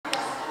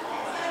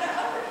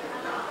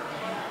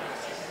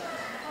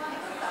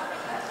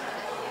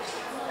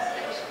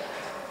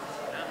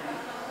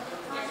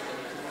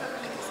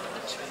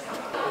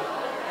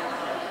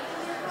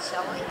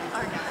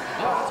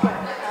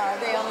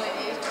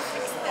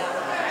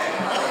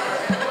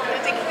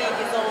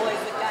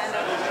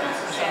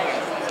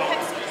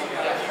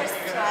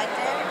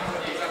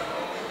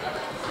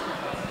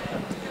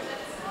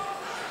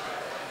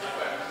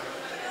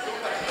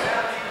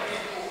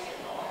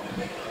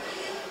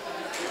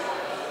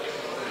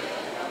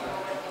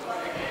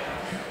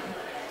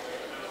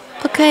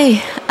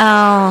OK.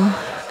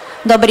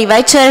 Dobrý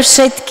večer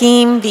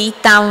všetkým.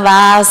 Vítam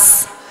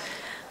vás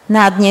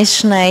na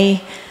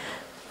dnešnej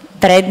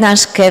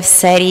prednáške v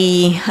sérii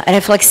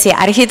Reflexie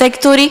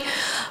architektúry.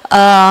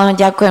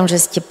 Ďakujem,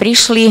 že ste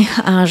prišli,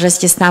 že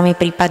ste s nami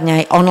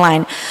prípadne aj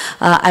online.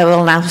 I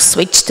will now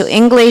switch to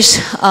English.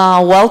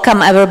 Welcome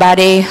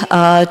everybody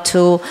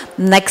to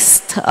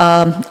next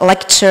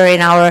lecture in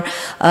our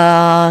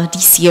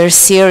this year's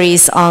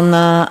series on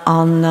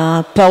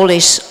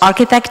Polish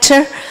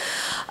architecture.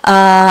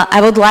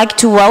 I would like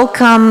to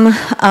welcome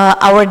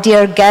our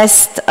dear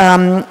guest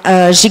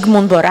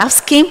Zygmunt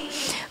Borawski,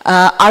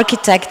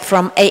 architect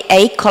from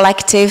AA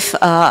Collective,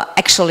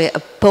 actually a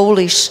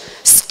Polish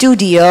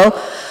studio,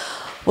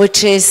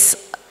 which is,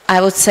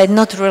 I would say,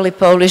 not really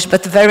Polish,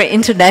 but very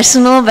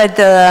international. But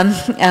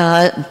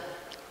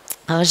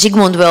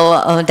Zygmunt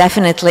will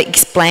definitely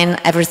explain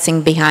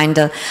everything behind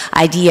the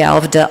idea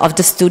of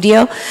the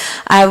studio.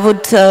 I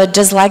would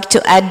just like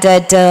to add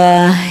that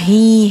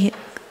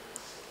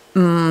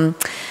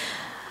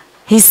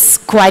he's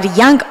quite a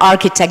young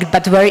architect,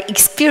 but very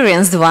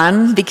experienced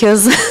one,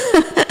 because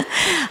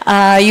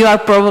you are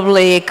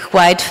probably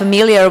quite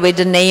familiar with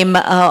the name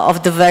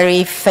of the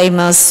very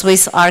famous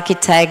Swiss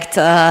architect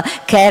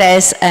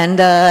Keres, and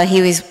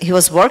he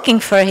was working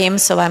for him.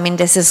 So I mean,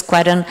 this is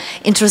quite an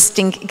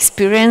interesting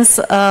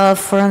experience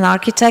for an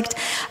architect.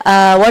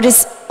 What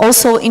is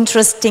also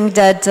interesting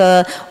that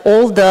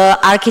all the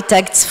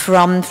architects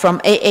from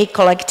AA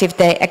Collective,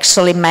 they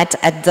actually met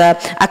at the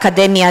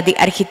Accademia di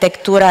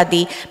Architettura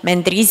di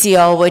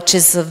Mendrisio, which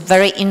is a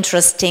very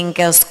interesting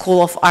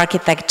school of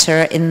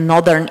architecture in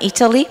northern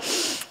Italy.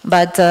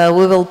 But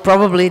we will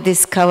probably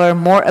discover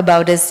more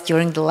about this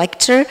during the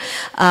lecture.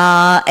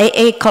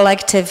 AA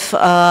Collective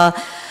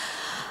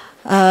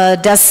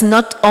does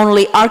not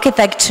only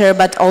architecture,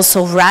 but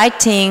also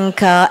writing,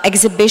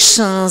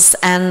 exhibitions,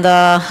 and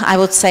I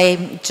would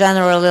say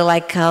generally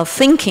like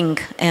thinking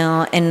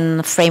in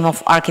the frame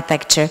of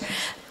architecture,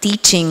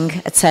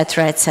 teaching,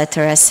 etc.,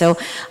 etc. So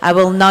I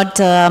will not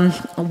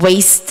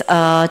waste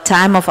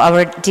time of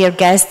our dear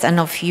guest and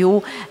of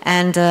you,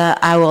 and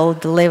I will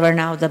deliver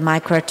now the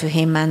micro to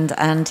him.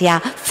 And yeah,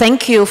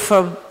 thank you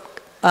for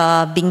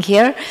being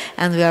here,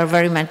 and we are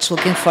very much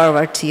looking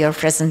forward to your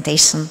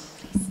presentation.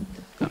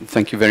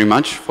 Thank you very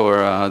much for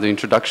the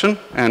introduction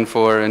and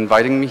for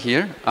inviting me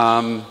here.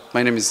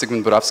 My name is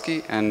Zygmunt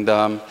Borawski, and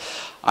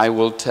I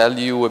will tell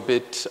you a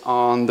bit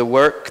on the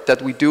work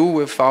that we do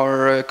with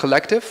our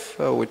collective,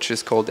 which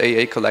is called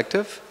AA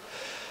Collective.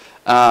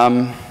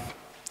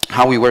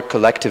 How we work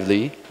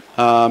collectively.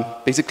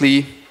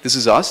 Basically, this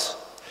is us.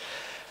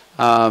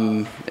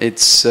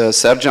 It's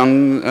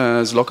Serjan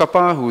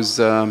Zlokapa, who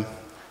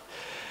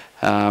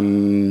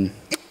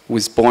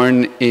was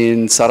born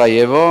in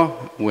Sarajevo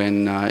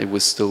when it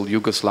was still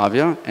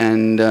Yugoslavia,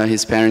 and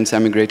his parents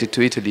emigrated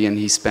to Italy, and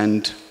he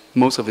spent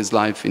most of his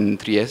life in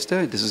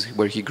Trieste. This is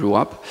where he grew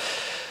up.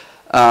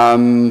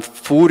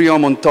 Furio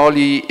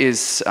Montoli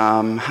is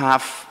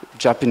half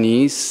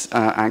Japanese,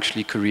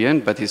 actually Korean,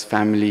 but his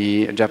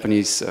family, a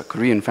Japanese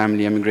Korean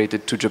family,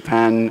 emigrated to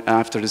Japan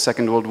after the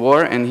Second World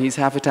War, and he's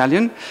half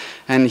Italian,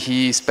 and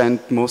he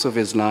spent most of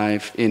his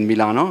life in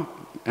Milano.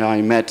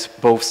 I met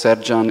both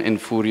Serjan and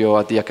Furio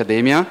at the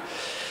Accademia.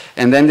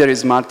 And then there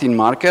is Martin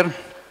Marker,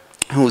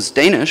 who's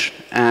Danish,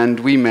 and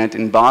we met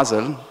in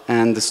Basel.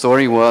 And the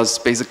story was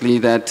basically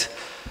that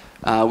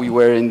we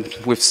were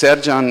with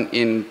Serjan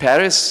in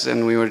Paris,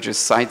 and we were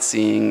just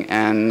sightseeing.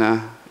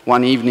 And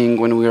one evening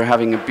when we were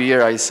having a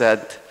beer, I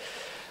said,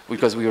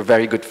 because we were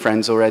very good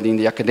friends already in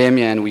the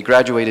Accademia, and we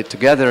graduated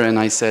together, and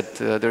I said,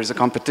 there's a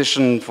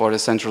competition for the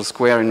Central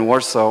Square in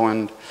Warsaw,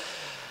 and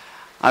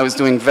I was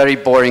doing a very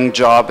boring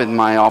job in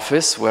my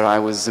office where I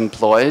was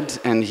employed,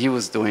 and he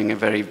was doing a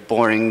very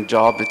boring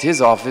job at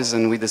his office,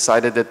 and we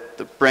decided that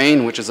the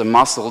brain, which is a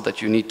muscle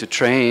that you need to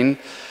train,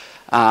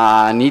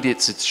 needed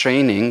its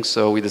training,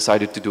 so we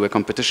decided to do a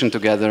competition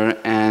together,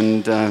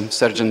 and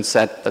Serjan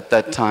said at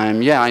that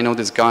time, yeah, I know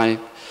this guy,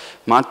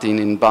 Martin,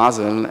 in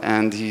Basel,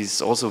 and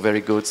he's also very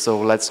good, so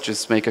let's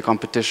just make a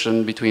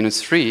competition between us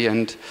three.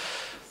 And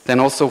then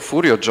also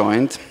Furio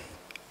joined,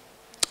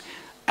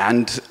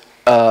 and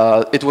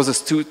it was a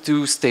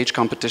two-stage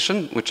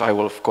competition, which I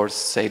will, of course,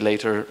 say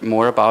later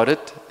more about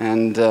it.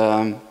 And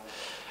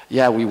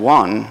yeah, we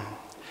won.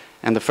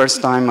 And the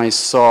first time I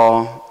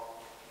saw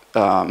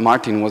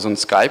Martin was on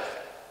Skype.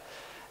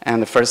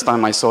 And the first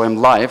time I saw him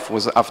live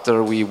was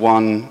after we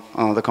won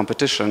the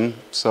competition.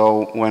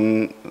 So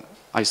when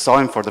I saw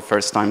him for the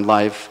first time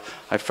live,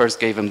 I first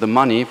gave him the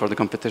money for the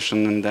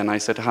competition, and then I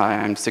said, hi,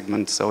 I'm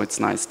Zygmunt, so it's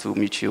nice to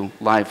meet you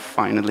live,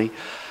 finally.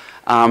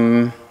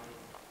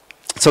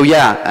 So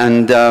yeah,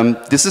 and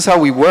this is how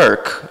we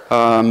work.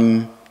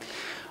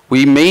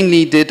 We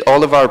mainly did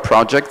all of our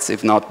projects,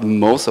 if not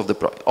most of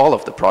all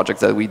of the projects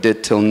that we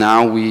did till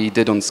now, we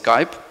did on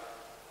Skype.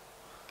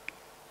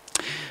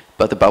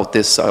 But about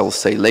this I'll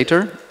say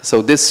later.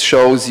 So this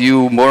shows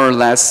you more or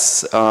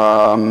less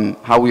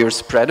how we are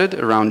spread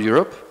around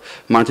Europe.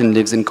 Martin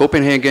lives in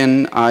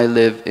Copenhagen, I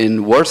live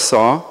in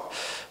Warsaw,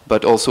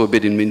 but also a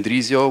bit in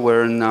Mendrisio,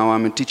 where now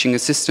I'm a teaching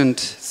assistant.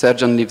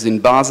 Serjan lives in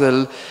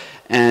Basel,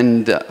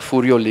 and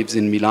Furio lives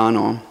in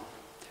Milano.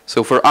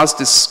 So for us,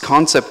 this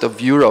concept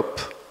of Europe,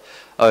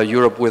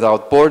 Europe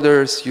without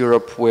borders,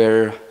 Europe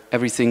where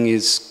everything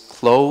is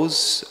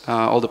close,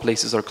 all the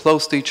places are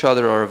close to each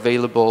other, are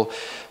available,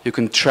 you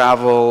can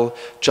travel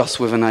just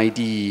with an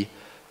ID.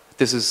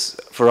 This is,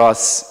 for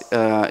us,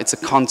 it's a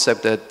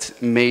concept that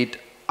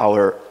made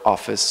our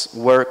office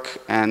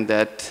work, and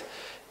that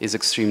is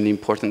extremely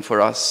important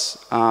for us.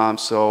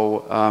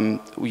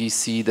 We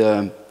see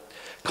the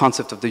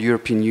concept of the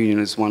European Union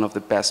as one of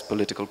the best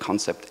political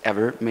concepts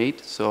ever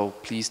made, so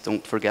please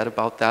don't forget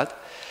about that.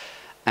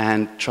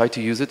 And try to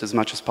use it as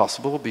much as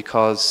possible,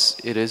 because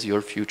it is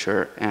your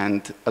future.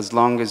 And as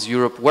long as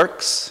Europe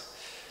works,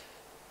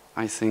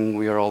 I think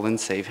we are all in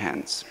safe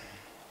hands.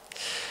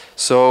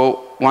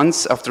 So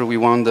once after we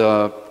won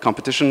the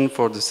competition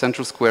for the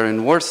Central Square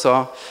in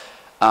Warsaw,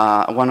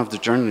 one of the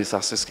journalists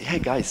asked us, "Hey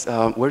guys,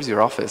 where's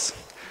your office?"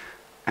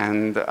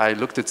 And I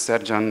looked at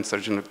Serjan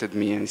looked at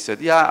me, and he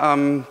said, "Yeah,"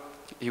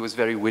 he was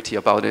very witty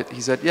about it.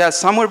 He said, "Yeah,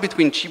 somewhere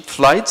between cheap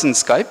flights and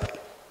Skype."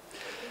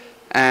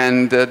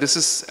 And this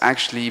is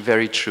actually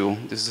very true.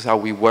 This is how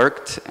we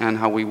worked, and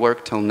how we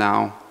work till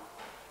now.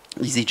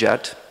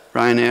 EasyJet,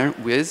 Ryanair,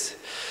 Wizz,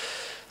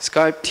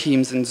 Skype,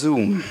 Teams, and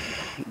Zoom.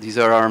 These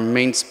are our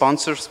main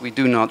sponsors. We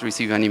do not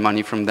receive any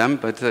money from them,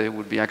 but it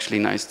would be actually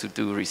nice to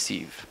do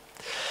receive.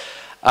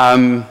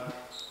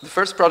 The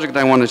first project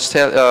I want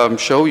to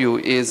show you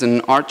is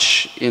an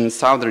arch in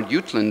southern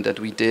Jutland that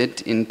we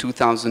did in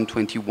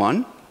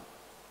 2021.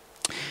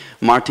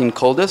 Martin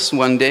called us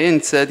one day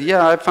and said,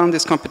 "Yeah, I found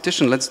this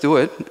competition, let's do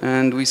it."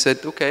 And we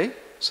said, "Okay."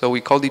 So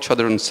we called each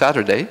other on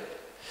Saturday,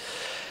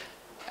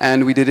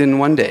 and we did it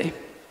in one day.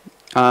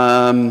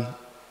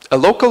 A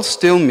local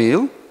steel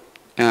mill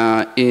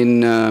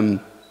in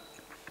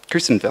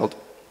Kirstenveld,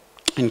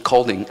 in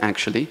Kolding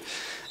actually,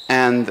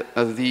 and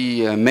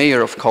the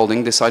mayor of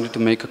Kolding decided to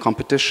make a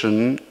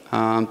competition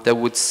that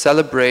would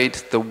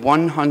celebrate the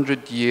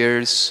 100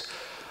 years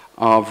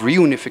of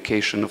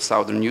reunification of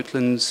southern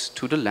Jutlands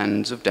to the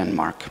lands of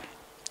Denmark.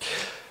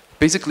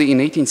 Basically, in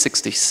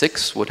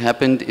 1866, what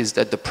happened is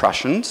that the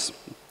Prussians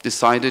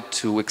decided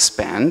to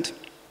expand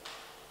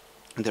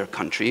their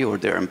country or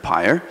their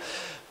empire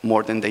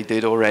more than they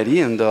did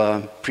already in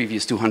the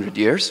previous 200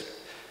 years,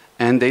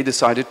 and they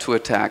decided to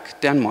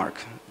attack Denmark.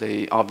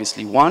 They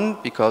obviously won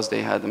because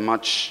they had a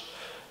much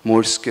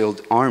more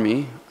skilled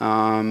army,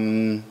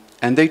 and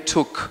they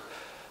took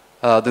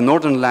the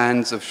northern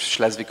lands of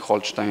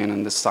Schleswig-Holstein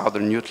and the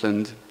southern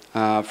Jutland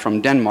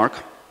from Denmark.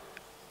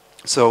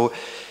 So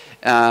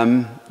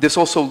this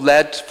also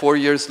led 4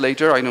 years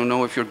later, I don't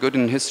know if you're good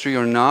in history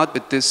or not,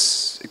 but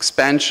this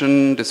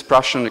expansion, this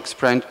Prussian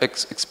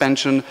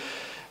expansion,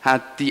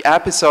 had the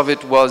apex of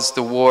it was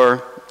the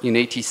war in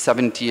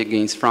 1870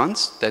 against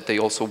France, that they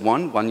also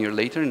won 1 year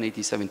later in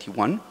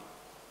 1871.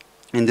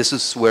 And this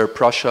is where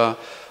Prussia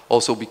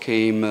also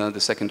became the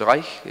Second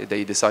Reich.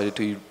 They decided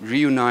to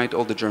reunite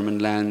all the German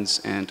lands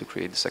and to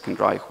create the Second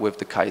Reich with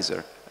the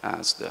Kaiser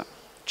as the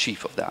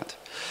chief of that.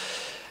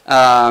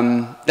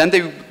 Then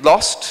they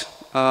lost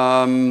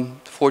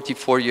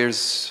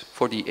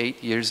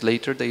 48 years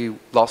later, they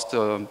lost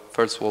the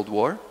First World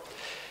War.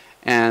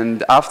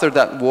 And after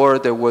that war,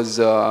 there was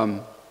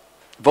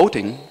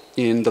voting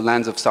in the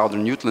lands of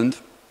southern Jutland,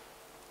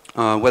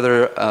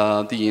 whether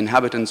the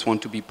inhabitants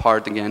want to be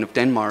part again of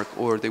Denmark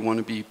or they want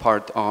to be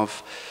part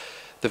of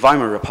the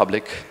Weimar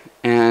Republic.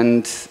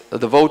 And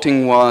the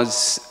voting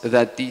was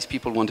that these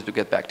people wanted to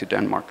get back to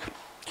Denmark.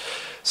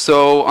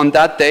 So on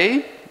that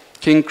day,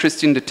 King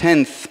Christian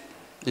X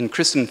in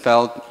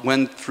Christenfeld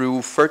went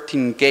through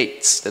 13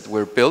 gates that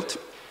were built,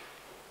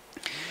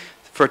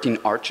 13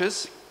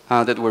 arches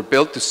that were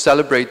built to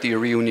celebrate the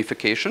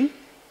reunification.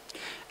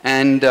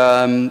 And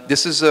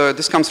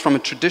this comes from a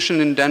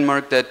tradition in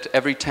Denmark that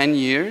every 10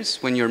 years,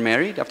 when you're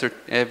married, after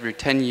every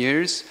 10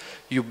 years,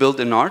 you build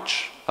an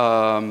arch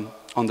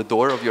on the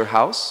door of your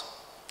house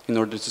in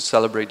order to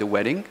celebrate the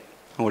wedding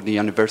or the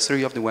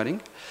anniversary of the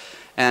wedding.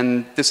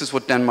 And this is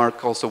what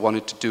Denmark also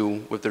wanted to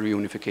do with the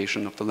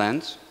reunification of the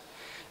lands.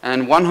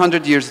 And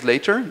 100 years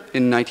later,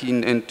 in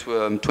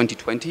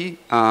 2020,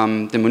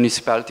 the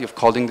municipality of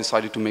Kolding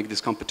decided to make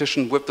this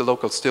competition with the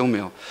local steel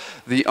mill.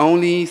 The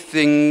only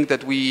thing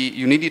that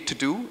you needed to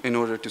do in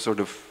order to sort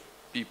of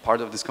be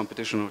part of this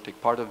competition or take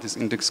part of this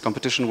in this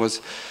competition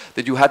was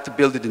that you had to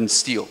build it in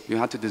steel. You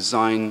had to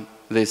design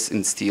this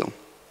in steel.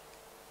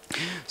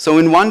 So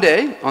in one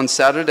day, on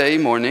Saturday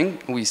morning,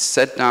 we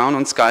sat down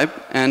on Skype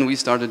and we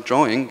started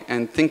drawing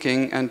and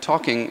thinking and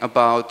talking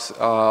about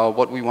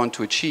what we want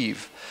to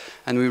achieve.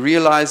 And we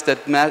realized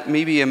that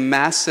maybe a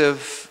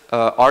massive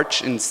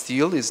arch in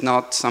steel is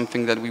not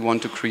something that we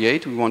want to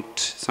create. We want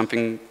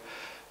something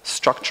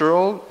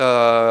structural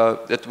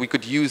that we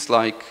could use,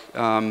 like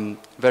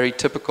very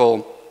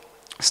typical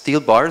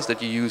steel bars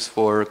that you use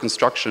for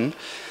construction.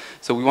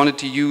 So we wanted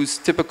to use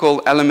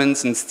typical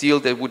elements in steel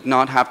that would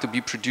not have to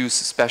be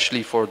produced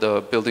especially for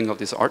the building of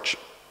this arch.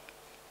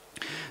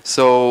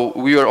 So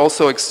we are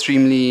also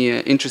extremely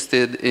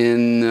interested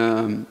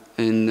in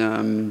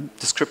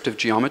descriptive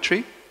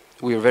geometry.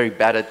 We were very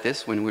bad at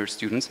this when we were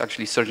students.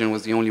 Actually, Sergeant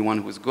was the only one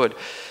who was good.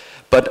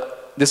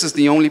 But this is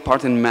the only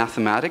part in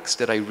mathematics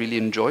that I really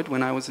enjoyed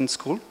when I was in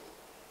school,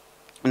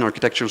 in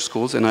architectural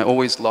schools, and I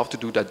always loved to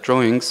do that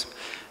drawings.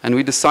 And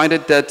we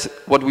decided that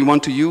what we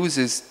want to use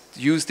is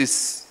use these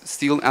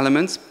steel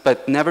elements,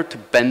 but never to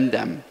bend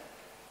them,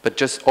 but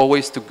just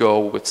always to go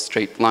with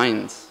straight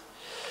lines.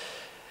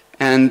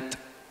 And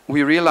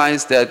we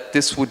realized that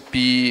this would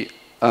lead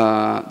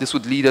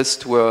us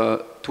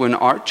to an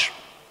arch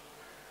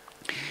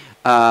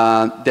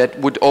that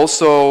would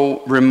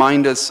also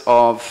remind us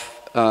of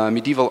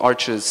medieval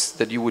arches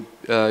that you would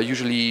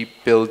usually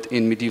build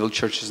in medieval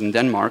churches in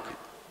Denmark.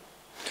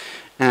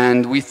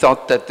 And we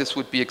thought that this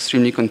would be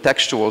extremely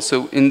contextual.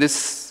 So in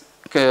this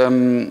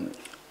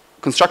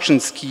construction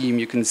scheme,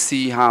 you can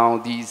see how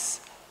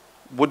these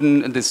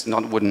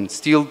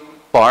steel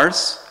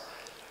bars,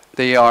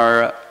 they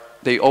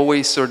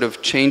always sort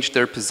of change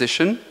their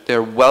position.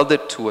 They're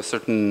welded to a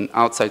certain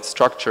outside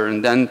structure,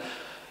 and then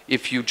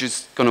if you're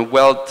just gonna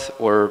weld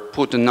or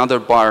put another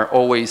bar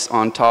always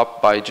on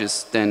top by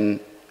just then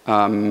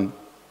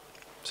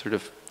sort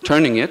of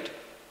turning it,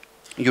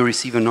 you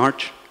receive an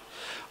arch.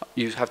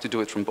 You have to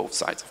do it from both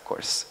sides, of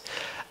course.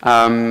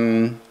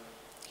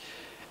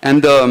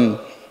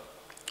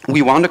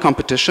 We won the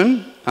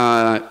competition,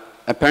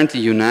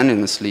 apparently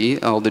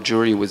unanimously. All the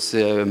jury was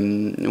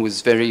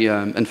very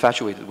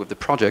infatuated with the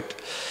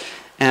project.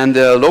 And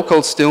the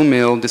local steel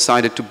mill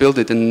decided to build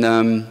it,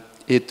 and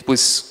it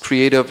was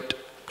created,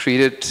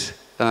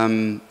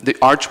 the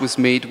arch was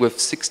made with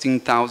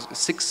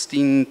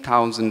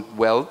 16,000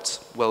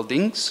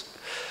 weldings.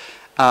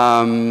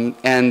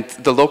 And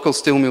the local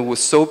steel mill was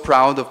so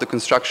proud of the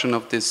construction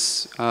of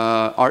this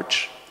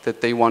arch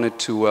that they wanted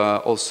to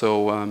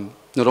also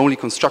not only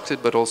construct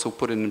it, but also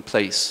put it in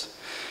place.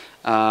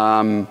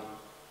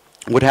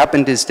 What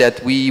happened is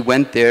that we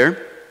went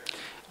there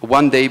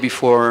one day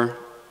before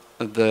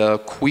the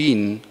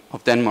Queen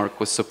of Denmark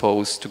was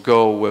supposed to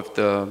go with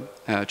the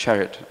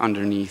chariot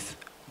underneath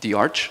the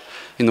arch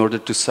in order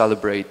to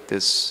celebrate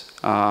this,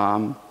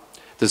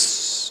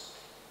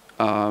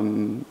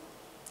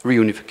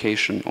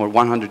 reunification, or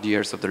 100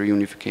 years of the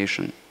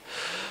reunification.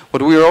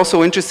 What we are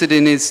also interested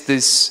in is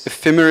this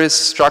ephemeris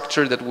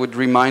structure that would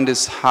remind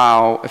us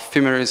how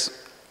ephemeris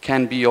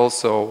can be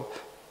also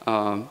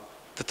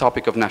the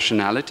topic of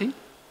nationality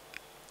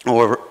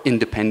or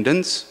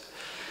independence,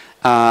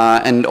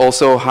 and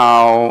also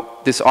how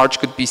this arch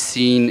could be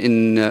seen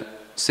in,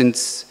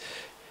 since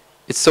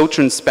it's so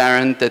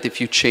transparent that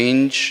if you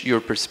change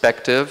your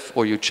perspective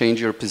or you change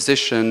your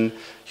position,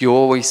 you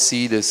always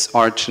see this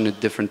arch in a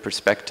different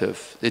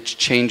perspective. It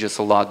changes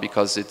a lot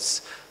because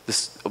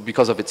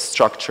because of its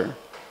structure.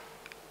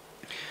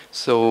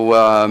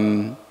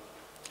 So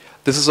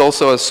this is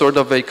also a sort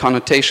of a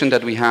connotation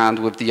that we had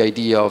with the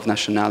idea of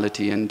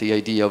nationality and the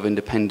idea of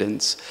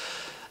independence.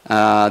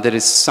 That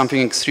is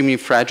something extremely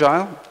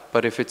fragile,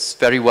 but if it's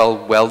very well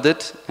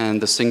welded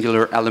and the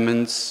singular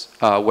elements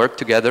work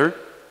together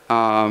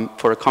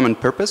for a common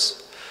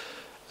purpose,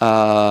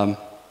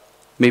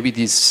 maybe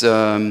this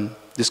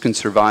can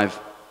survive.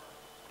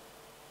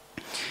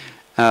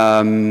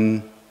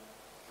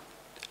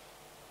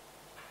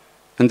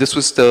 And this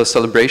was the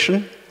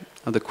celebration.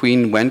 The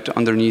Queen went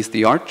underneath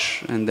the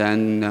arch, and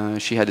then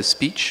she had a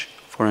speech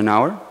for an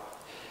hour.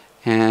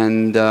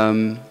 And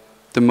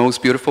the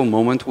most beautiful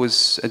moment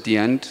was at the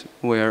end,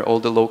 where all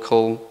the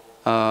local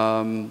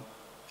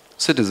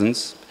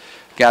citizens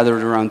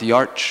gathered around the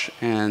arch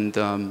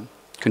and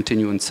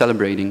continue on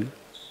celebrating.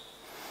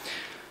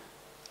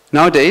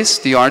 Nowadays,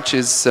 the arch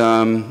is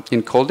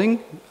in Kolding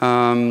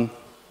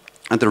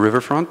at the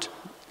riverfront,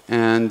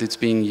 and it's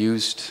being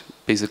used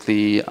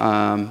basically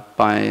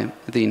by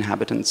the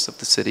inhabitants of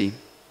the city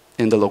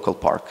in the local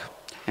park.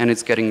 And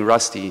it's getting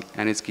rusty,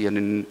 and it's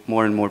getting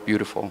more and more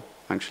beautiful,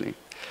 actually.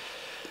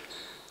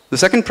 The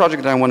second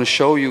project that I want to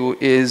show you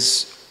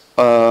is,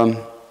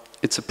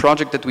 it's a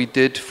project that we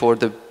did for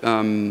the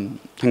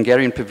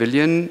Hungarian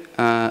Pavilion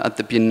at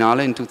the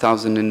Biennale in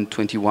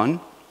 2021.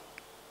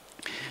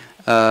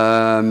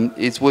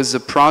 It was a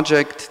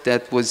project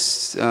that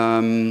was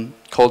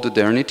called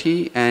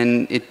Modernity,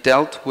 and it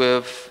dealt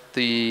with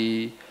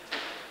the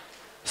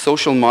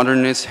social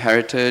modernist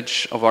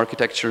heritage of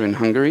architecture in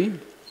Hungary.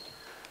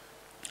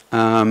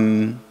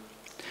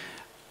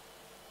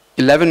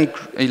 11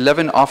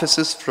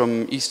 offices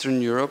from Eastern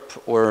Europe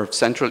or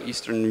Central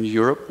Eastern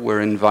Europe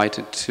were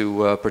invited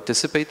to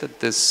participate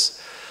at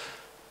this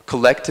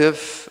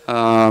collective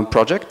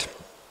project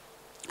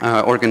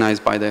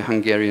organized by the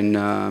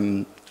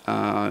Hungarian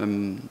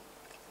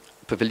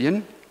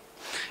Pavilion.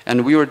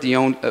 And we were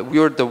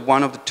the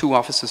one of the two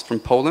offices from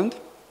Poland.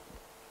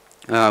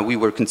 We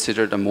were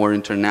considered a more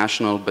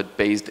international but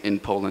based in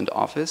Poland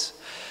office.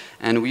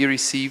 And we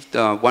received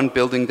one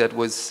building that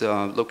was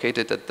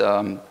located at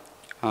the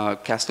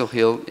Castle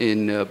Hill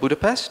in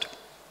Budapest.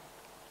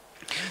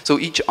 So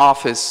each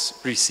office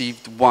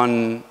received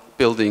one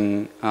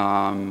building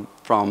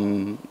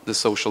from the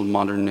social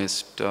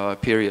modernist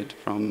period,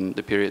 from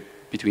the period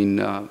between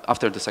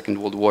after the Second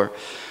World War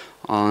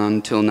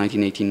until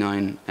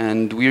 1989.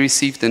 And we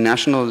received the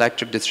National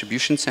Electric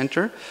Distribution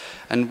Center.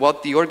 And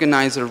what the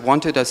organizer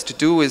wanted us to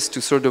do is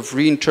to sort of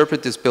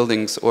reinterpret these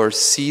buildings or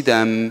see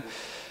them,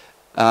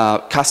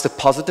 cast a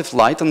positive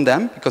light on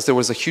them, because there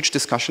was a huge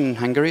discussion in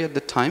Hungary at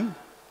the time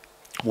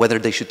whether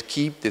they should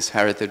keep this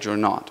heritage or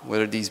not,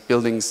 whether these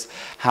buildings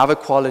have a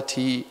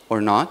quality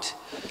or not.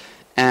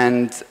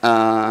 And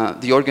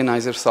the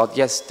organizers thought,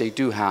 yes, they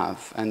do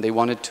have. And they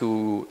wanted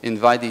to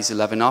invite these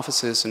 11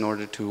 offices in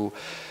order to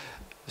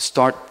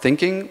start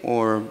thinking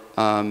or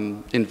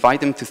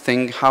invite them to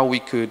think how we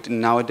could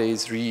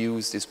nowadays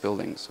reuse these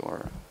buildings.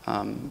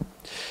 And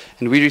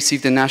we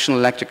received the National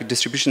Electric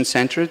Distribution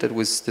Center that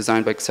was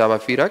designed by Csaba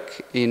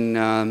Firak in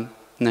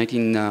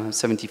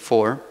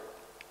 1974.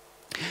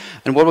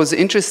 And what was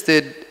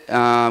interesting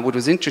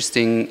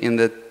in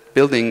the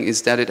building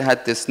is that it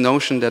had this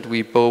notion that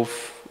we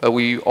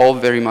all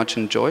very much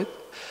enjoyed,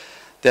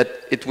 that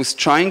it was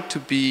trying to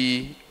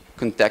be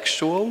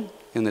contextual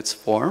in its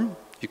form.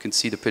 You can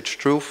see the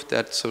pitched roof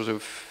that sort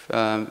of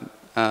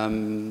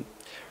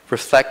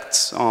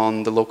reflects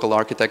on the local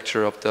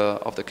architecture of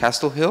the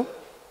Castle Hill,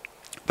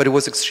 but it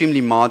was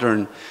extremely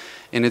modern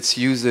in its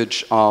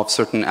usage of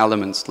certain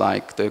elements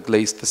like the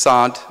glazed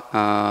facade,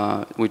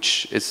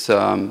 which is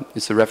a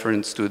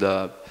reference to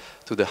the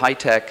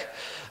high-tech,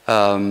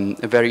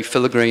 a very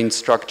filigrane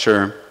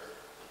structure.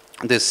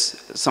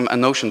 A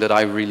notion that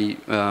I really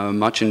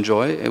much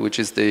enjoy, which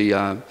is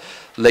the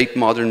late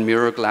modern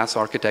mirror glass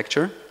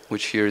architecture,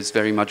 which here is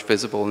very much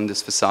visible in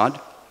this facade,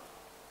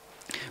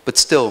 but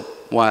still,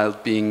 while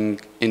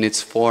being in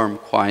its form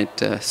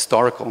quite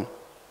historical.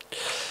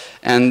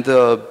 And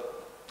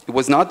it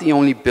was not the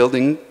only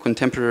building,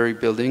 contemporary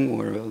building,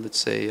 or let's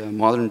say a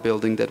modern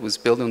building that was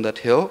built on that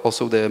hill.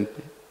 Also the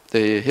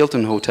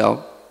Hilton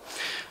Hotel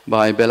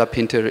by Bela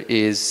Pinter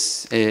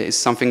is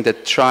something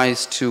that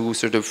tries to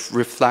sort of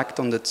reflect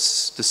on the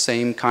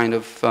same kind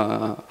of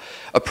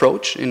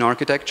approach in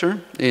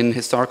architecture, in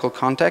historical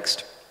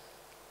context.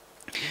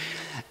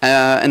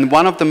 And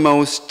one of the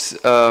most,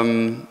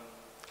 I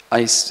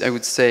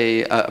would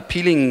say,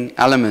 appealing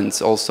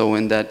elements also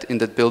in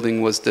that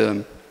building was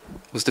the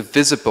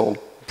visible,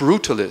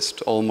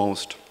 brutalist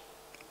almost,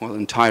 well,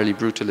 entirely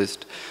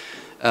brutalist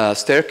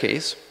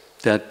staircase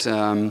that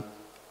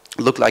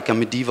looked like a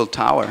medieval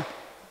tower.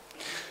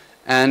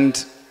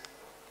 And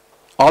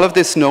all of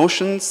these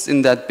notions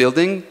in that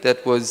building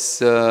that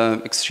was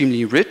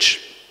extremely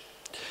rich.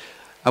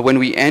 When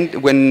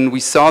we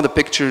saw the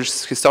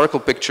pictures, historical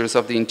pictures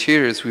of the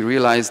interiors, we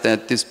realized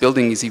that this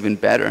building is even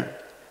better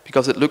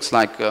because it looks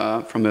like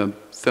from the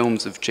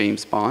films of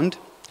James Bond.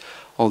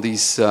 All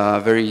these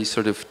very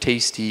sort of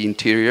tasty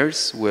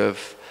interiors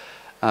with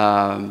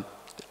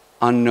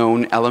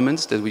unknown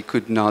elements that we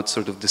could not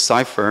sort of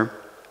decipher.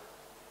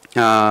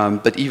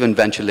 But even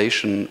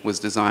ventilation was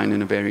designed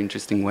in a very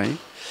interesting way.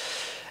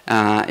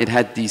 It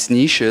had these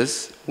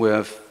niches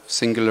with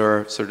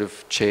singular sort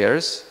of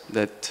chairs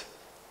that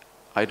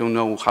I don't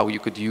know how you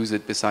could use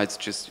it besides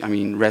just, I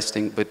mean,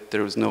 resting, but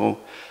there was no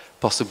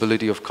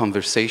possibility of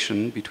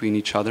conversation between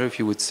each other if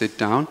you would sit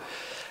down.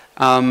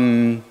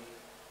 And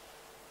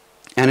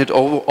it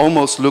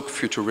almost looked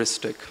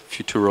futuristic,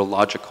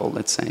 futurological,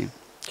 let's say.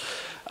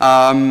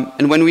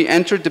 And when we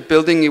entered the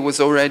building, it was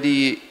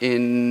already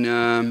in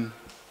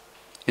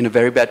a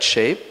very bad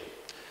shape.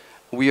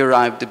 We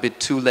arrived a bit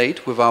too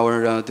late with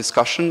our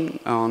discussion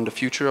on the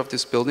future of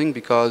this building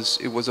because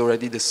it was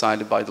already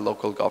decided by the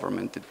local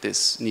government that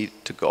this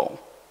needed to go,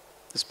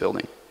 this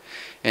building,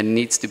 and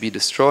needs to be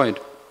destroyed.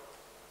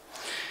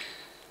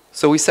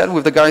 So we said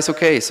with the guys,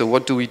 okay, so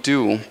what do we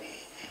do?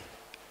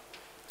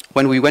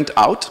 When we went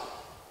out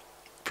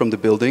from the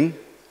building,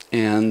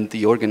 and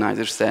the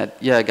organizer said,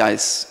 yeah,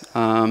 guys,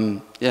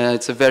 yeah,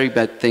 it's a very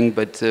bad thing,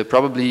 but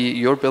probably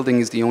your building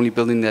is the only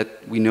building that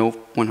we know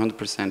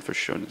 100% for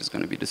sure that is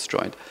going to be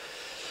destroyed.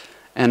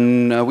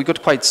 And we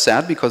got quite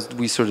sad because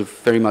we sort of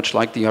very much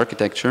liked the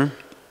architecture.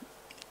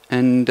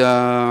 And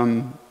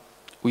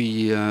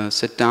we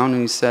sat down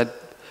and we said,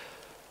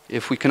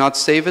 if we cannot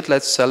save it,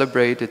 let's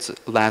celebrate its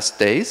last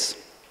days.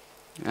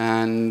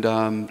 And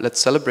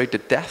let's celebrate the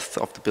death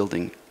of the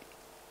building.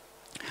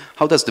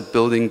 How does the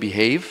building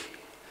behave?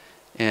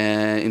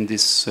 In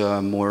this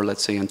more,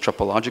 let's say,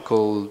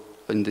 anthropological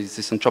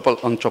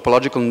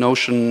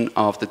notion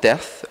of the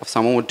death of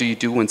someone. What do you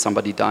do when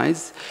somebody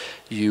dies?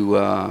 You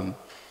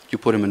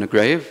put him in a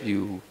grave.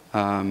 You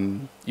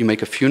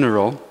make a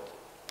funeral.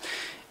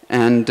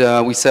 And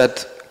we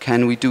said,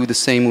 can we do the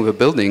same with a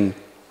building?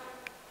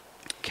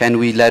 Can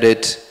we let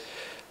it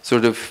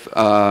sort of,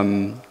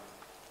 how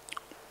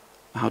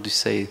do you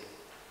say?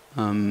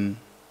 Can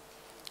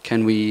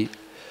we?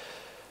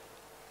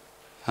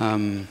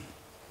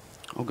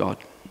 Oh God.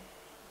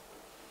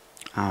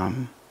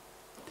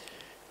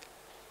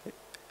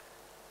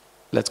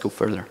 Let's go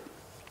further.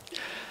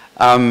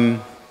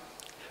 When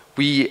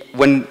we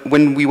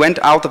went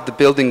out of the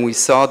building, we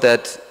saw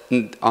that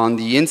on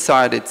the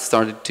inside, it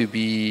started to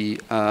be,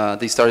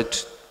 they started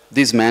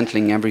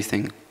dismantling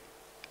everything.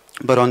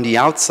 But on the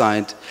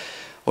outside,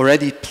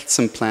 already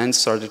some plants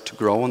started to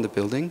grow on the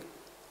building.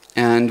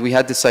 And we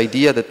had this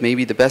idea that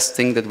maybe the best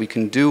thing that we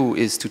can do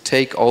is to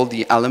take all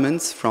the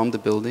elements from the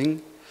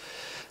building,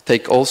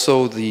 take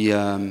also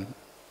the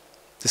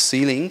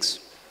ceilings,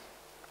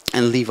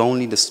 and leave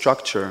only the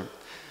structure,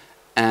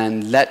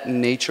 and let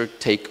nature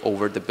take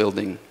over the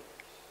building.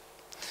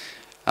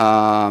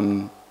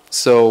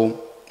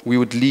 So we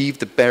would leave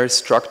the bare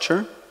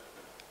structure.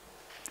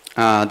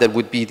 That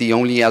would be the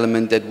only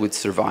element that would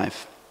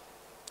survive.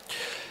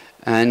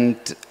 And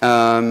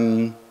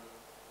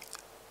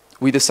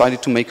we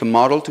decided to make a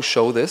model to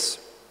show this.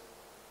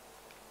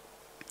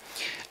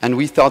 And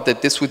we thought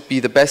that this would be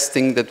the best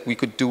thing that we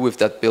could do with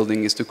that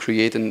building, is to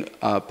create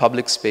a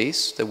public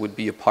space that would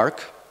be a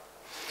park,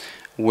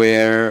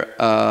 where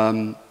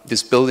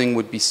this building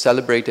would be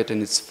celebrated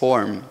in its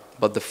form,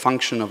 but the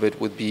function of it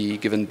would be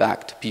given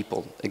back to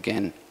people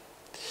again.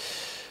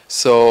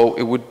 So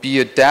it would be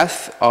a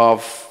death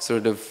of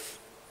sort of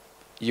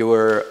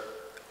your,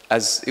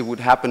 as it would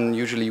happen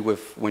usually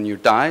with when you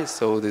die,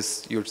 so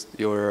this,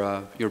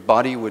 your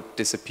body would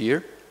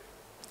disappear,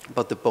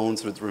 but the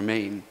bones would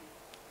remain.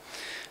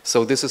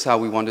 So this is how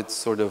we wanted to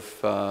sort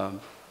of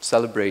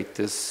celebrate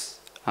this,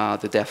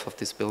 the death of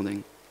this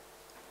building.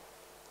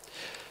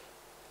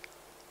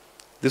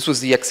 This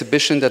was the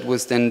exhibition that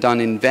was then done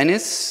in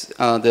Venice.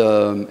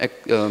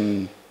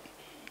 The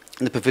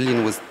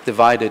pavilion was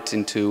divided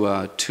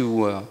into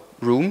two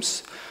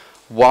rooms,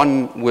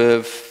 one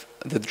with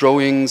the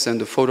drawings and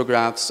the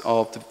photographs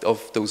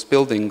of those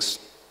buildings,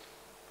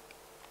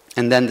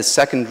 and then the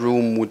second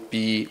room would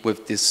be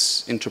with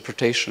this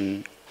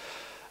interpretation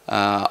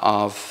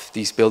of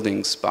these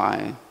buildings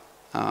by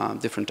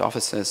different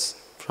offices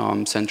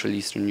from Central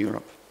Eastern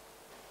Europe.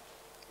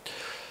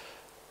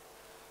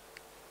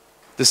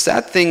 The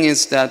sad thing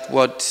is that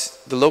what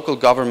the local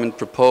government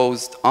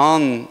proposed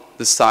on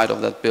the side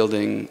of that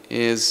building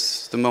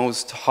is the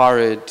most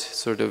horrid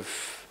sort of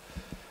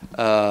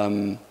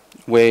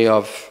way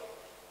of,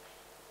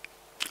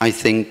 I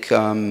think,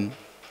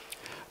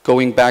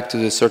 going back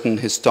to a certain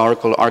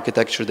historical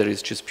architecture that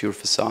is just pure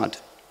facade,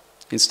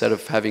 instead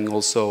of having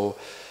also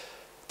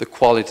the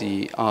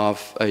quality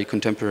of a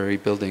contemporary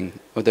building,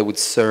 or that would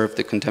serve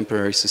the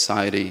contemporary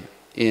society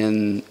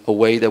in a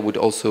way that would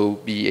also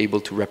be able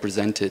to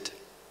represent it.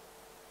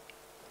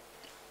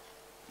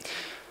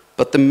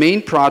 But the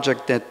main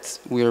project that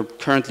we are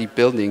currently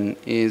building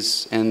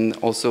is, and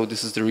also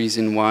this is the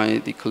reason why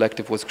the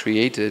collective was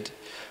created,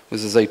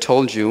 was, as I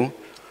told you,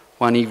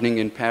 one evening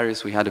in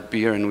Paris we had a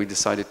beer and we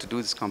decided to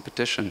do this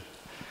competition.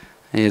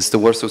 It's the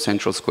Warsaw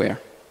Central Square.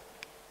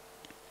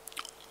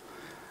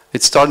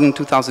 It started in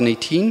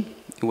 2018.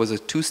 It was a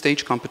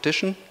two-stage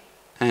competition,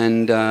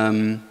 and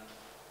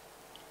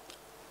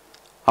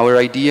our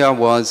idea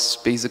was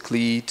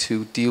basically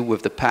to deal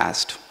with the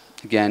past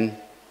again,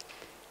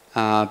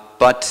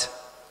 but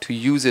to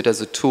use it as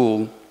a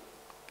tool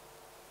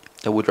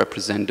that would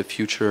represent the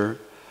future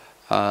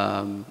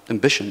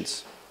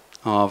ambitions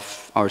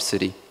of our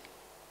city.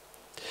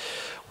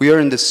 We are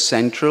in the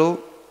central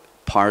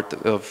part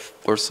of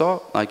Warsaw.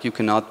 Like, you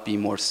cannot be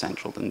more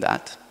central than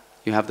that.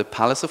 You have the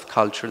Palace of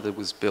Culture that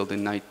was built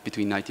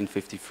between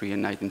 1953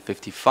 and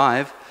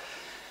 1955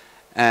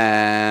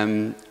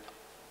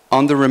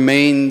 on the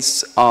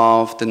remains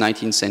of the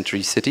 19th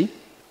century city.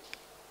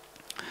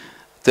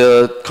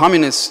 The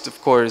communists,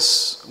 of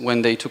course,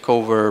 when they took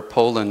over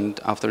Poland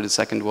after the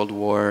Second World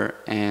War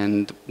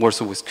and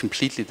Warsaw was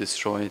completely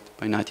destroyed,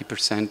 by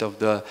 90% of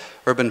the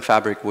urban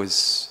fabric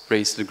was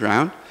razed to the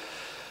ground,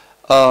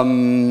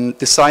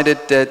 decided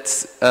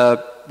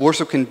that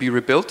Warsaw can be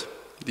rebuilt.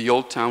 The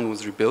old town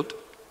was rebuilt.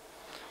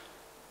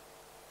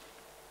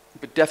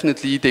 But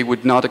definitely they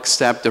would not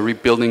accept the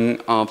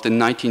rebuilding of the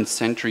 19th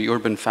century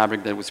urban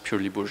fabric that was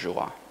purely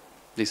bourgeois.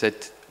 They said,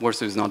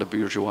 Warsaw is not a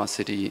bourgeois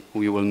city,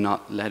 we will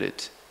not let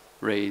it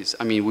raise,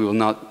 I mean, we will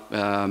not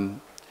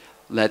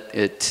let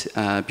it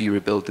be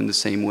rebuilt in the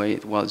same way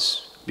it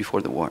was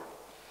before the war.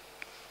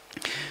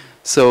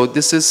 So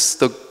this is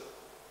the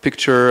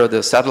picture,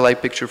 the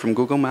satellite picture from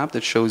Google Maps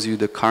that shows you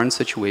the current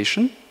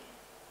situation.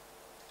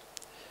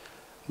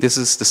 This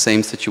is the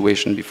same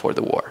situation before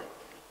the war.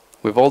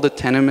 With all the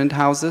tenement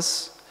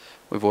houses,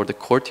 with all the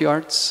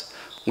courtyards,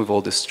 with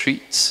all the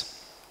streets.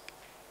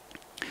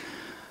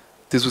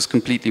 This was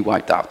completely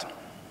wiped out.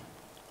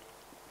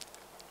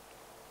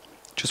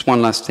 Just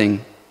one last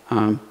thing.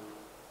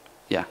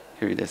 Yeah,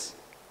 here it is.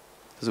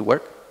 Does it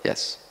work?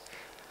 Yes.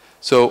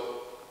 So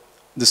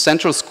the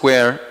central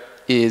square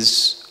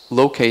is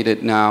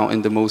located now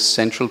in the most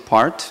central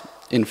part,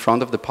 in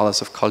front of the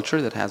Palace of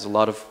Culture, that has a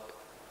lot of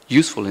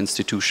useful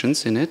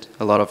institutions in it,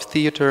 a lot of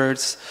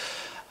theaters,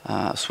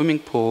 a swimming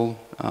pool,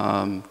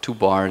 2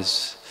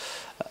 bars,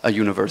 a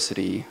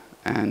university,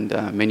 and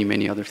many,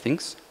 many other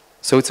things.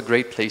 So it's a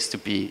great place to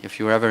be. If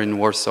you're ever in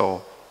Warsaw,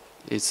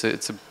 it's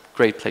a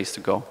great place to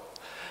go.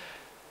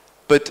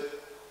 But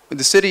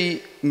the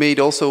city made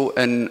also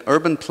an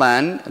urban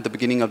plan at the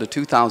beginning of the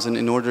 2000s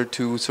in order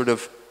to sort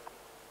of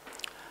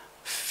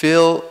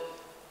fill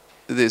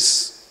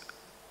this,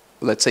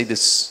 let's say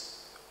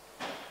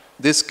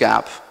this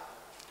gap,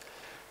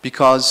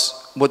 because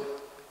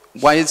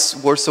why is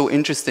Warsaw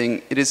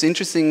interesting? It is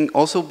interesting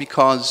also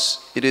because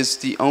it is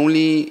the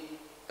only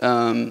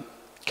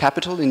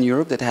capital in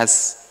Europe that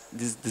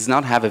does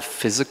not have a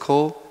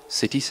physical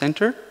city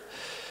center.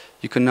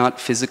 You cannot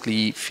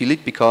physically feel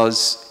it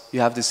because you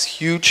have this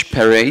huge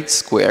parade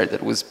square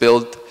that was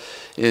built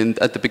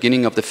at the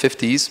beginning of the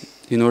 50s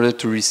in order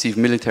to receive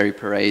military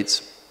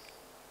parades.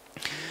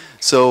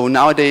 So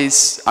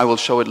nowadays, I will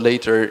show it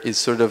later, is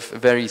sort of a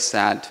very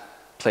sad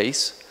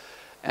place.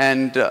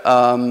 And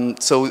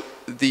so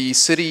the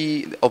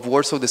city of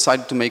Warsaw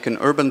decided to make an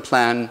urban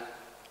plan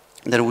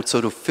that would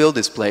sort of fill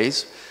this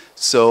place.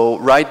 So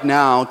right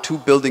now, 2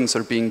 buildings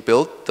are being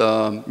built.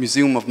 The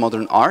Museum of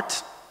Modern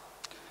Art,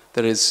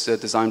 that is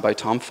designed by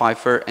Tom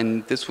Pfeiffer,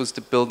 and this was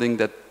the building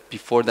that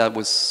before that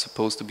was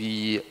supposed to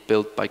be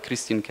built by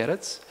Christian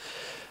Keretz.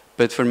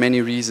 But for many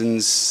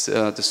reasons,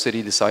 the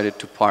city decided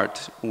to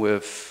part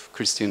with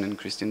Christian, and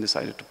Christian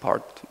decided to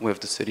part with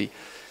the city.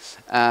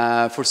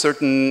 For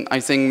certain, I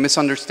think,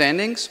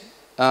 misunderstandings.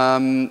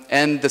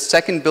 And the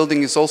second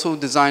building is also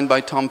designed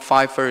by Tom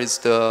Pfeiffer.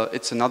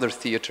 It's another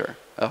theater,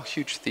 a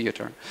huge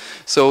theater.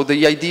 So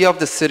the idea of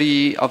the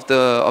city of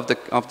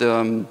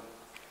the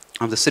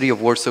city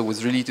of Warsaw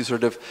was really to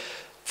sort of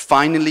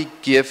finally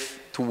give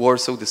to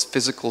Warsaw this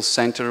physical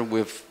center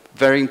with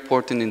very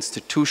important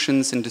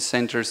institutions in the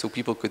center, so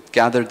people could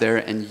gather there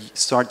and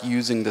start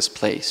using this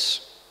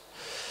place.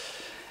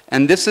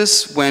 And this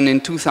is when,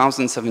 in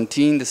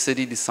 2017, the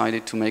city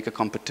decided to make a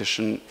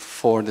competition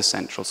for the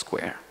central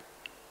square.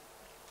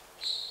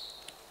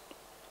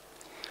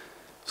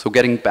 So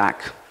getting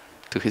back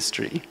to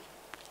history,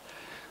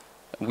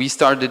 we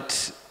started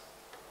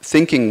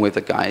thinking with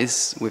the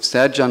guys, with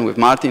Serjan, with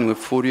Martin, with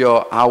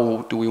Furio,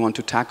 how do we want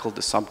to tackle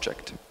the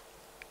subject?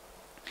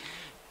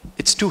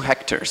 It's 2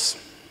 hectares.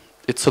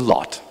 It's a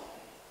lot.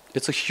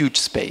 It's a huge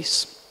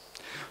space.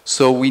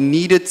 So we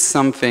needed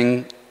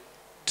something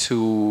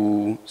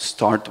to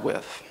start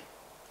with.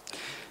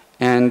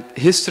 And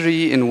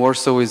history in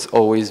Warsaw is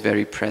always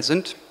very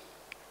present.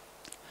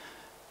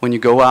 When you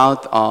go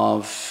out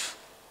of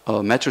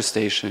a metro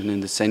station in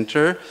the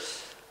center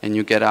and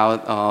you get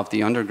out of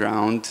the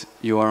underground,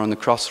 you are on the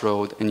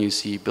crossroad and you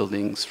see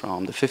buildings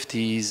from the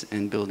 50s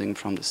and buildings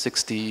from the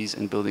 60s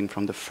and buildings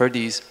from the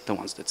 30s, the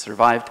ones that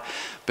survived,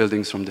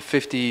 buildings from the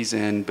 50s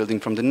and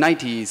buildings from the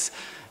 90s,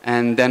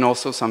 and then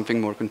also something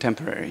more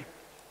contemporary.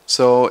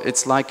 So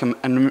it's like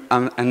an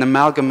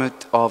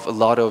amalgamate of a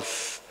lot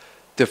of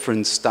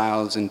different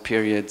styles and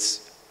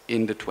periods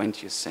in the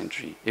 20th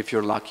century, if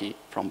you're lucky,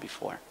 from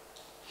before.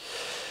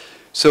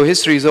 So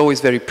history is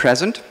always very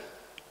present.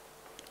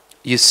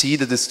 You see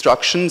the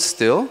destruction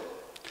still,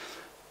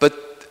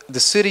 but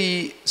the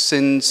city,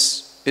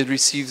 since it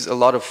receives a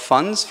lot of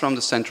funds from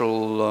the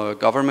central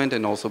government,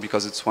 and also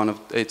because it's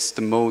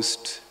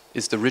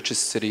the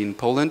richest city in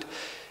Poland,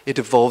 it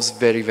evolves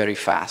very, very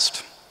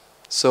fast.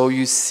 So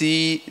you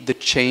see the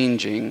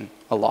changing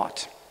a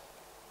lot.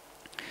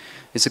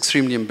 It's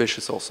extremely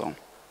ambitious also.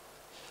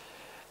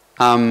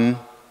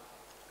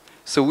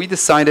 So we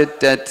decided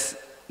that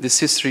this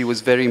history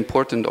was very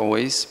important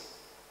always.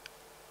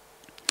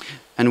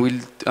 And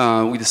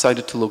we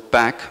decided to look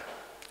back,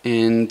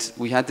 and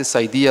we had this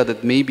idea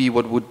that maybe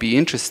what would be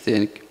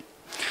interesting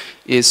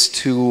is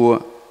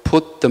to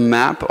put the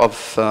map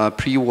of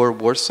pre-war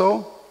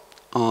Warsaw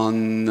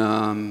on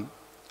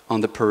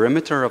the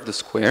perimeter of the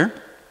square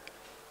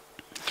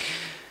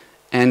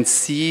and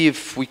see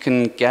if we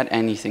can get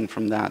anything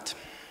from that.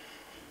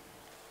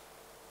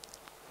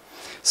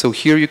 So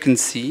here you can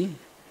see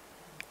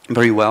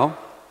very well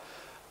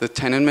the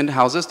tenement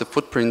houses, the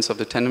footprints of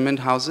the tenement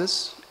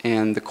houses,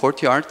 and the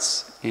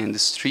courtyards and the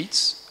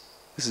streets.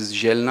 This is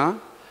Zielna.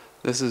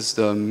 This is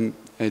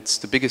it's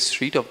the biggest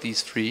street of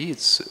these 3.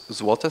 It's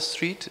Złota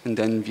Street and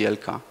then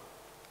Wielka.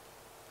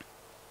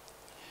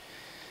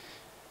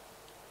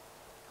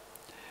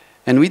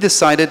 And we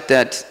decided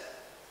that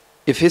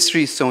if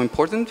history is so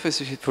important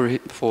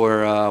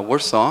for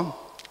Warsaw,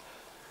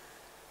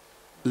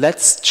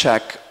 let's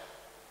check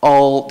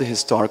all the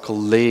historical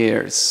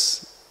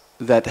layers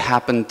that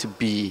happen to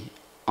be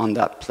on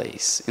that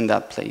place, in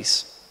that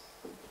place.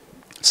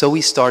 So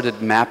we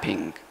started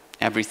mapping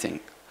everything.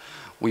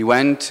 We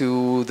went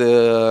to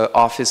the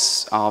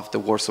office of the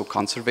Warsaw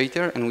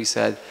Conservator and we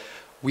said,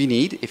 we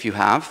need, if you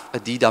have, a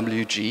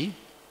DWG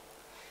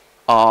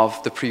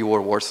of the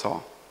pre-war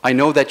Warsaw. I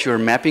know that you're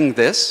mapping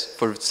this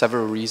for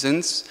several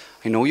reasons.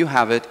 I know you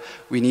have it.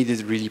 We need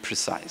it really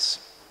precise.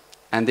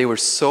 And they were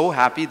so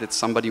happy that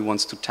somebody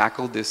wants to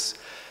tackle this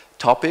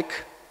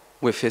topic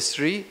with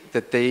history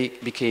that they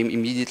became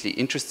immediately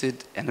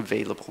interested and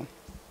available.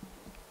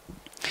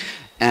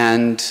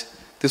 And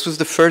this was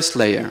the first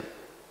layer,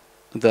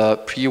 the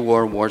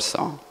pre-war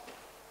Warsaw.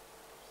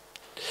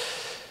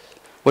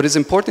 What is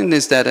important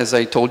is that, as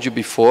I told you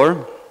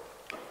before,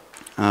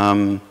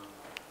 the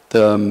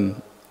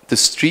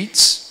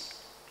streets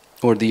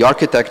or the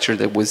architecture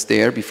that was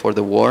there before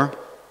the war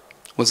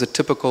was a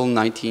typical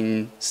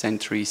 19th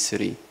century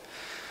city.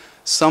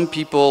 Some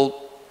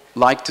people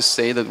like to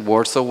say that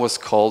Warsaw was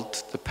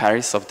called the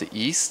Paris of the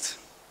East,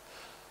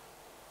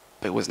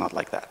 but it was not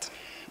like that.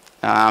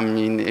 I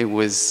mean, it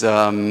was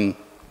a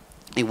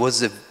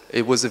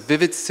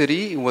vivid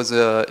city.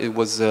 It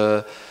was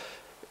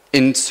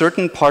in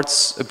certain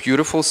parts a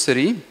beautiful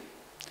city,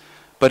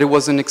 but it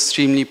was an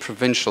extremely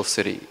provincial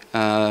city.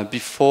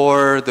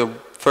 Before the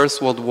First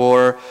World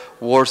War,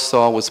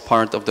 Warsaw was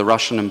part of the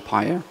Russian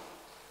Empire,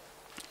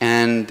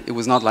 and it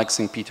was not like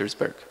St.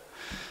 Petersburg.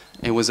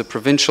 It was a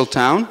provincial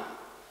town,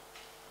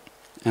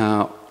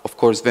 of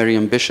course very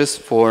ambitious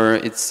for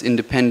its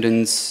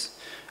independence,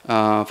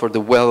 for the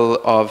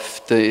will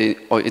of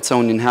its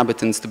own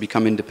inhabitants to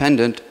become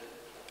independent.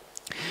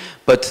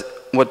 But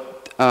what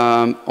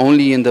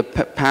only in the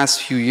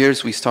past few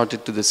years we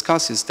started to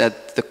discuss is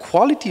that the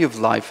quality of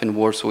life in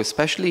Warsaw,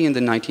 especially in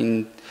the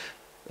 19th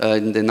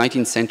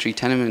century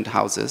tenement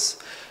houses,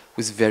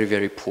 was very,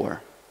 very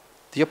poor.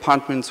 The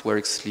apartments were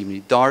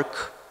extremely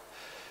dark.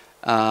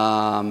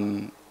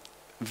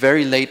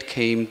 Very late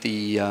came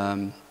the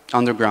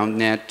underground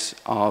net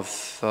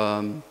of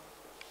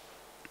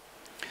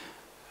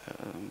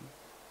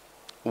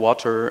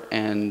water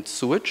and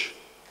sewage.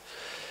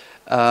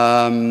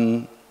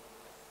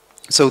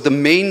 So the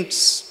main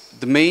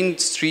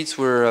streets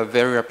were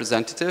very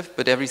representative,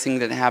 but everything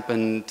that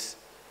happened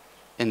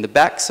in the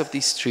backs of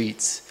these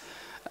streets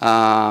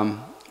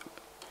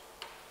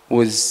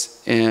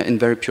was in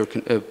very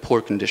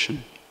poor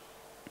condition.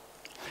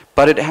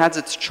 But it had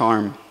its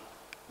charm.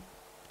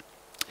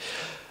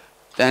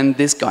 Then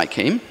this guy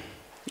came,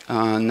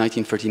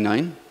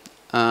 1939.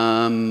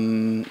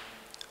 Then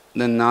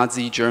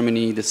Nazi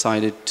Germany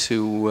decided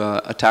to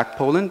attack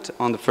Poland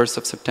on the 1st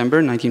of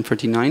September,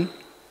 1939.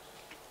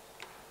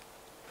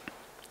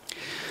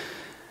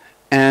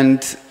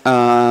 And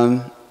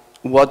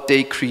what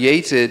they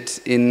created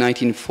in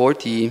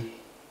 1940,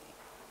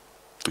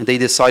 they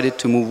decided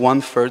to move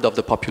 1/3 of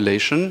the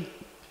population.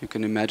 You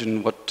can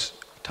imagine what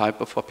type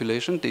of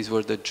population. These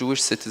were the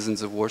Jewish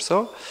citizens of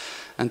Warsaw,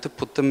 and to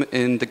put them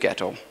in the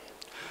ghetto.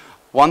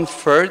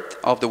 1/3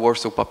 of the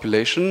Warsaw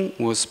population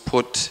was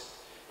put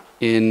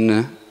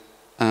in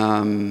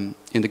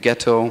the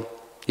ghetto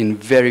in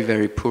very,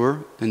 very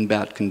poor and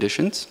bad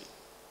conditions.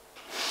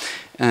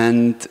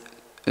 And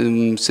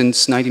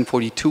since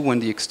 1942, when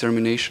the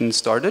extermination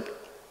started,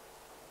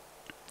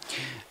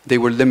 they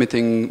were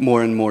limiting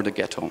more and more the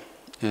ghetto.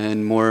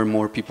 And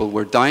more people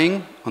were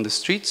dying on the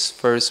streets,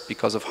 first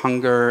because of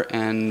hunger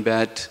and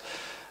bad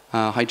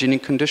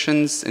hygienic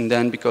conditions, and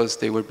then because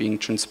they were being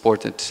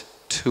transported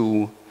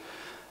to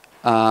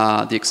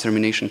the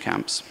extermination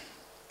camps.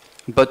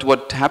 But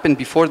what happened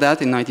before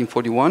that, in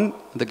 1941,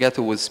 the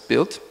ghetto was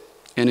built,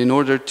 and in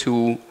order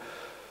to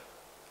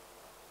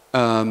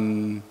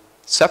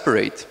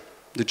separate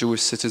the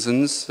Jewish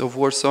citizens of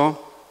Warsaw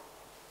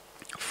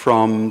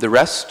from the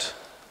rest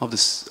of the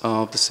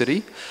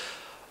city,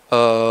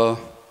 a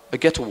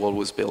ghetto wall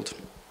was built.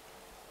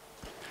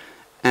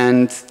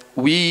 And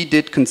we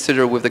did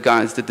consider with the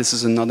guys that this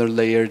is another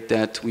layer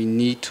that we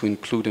need to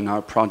include in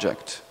our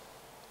project.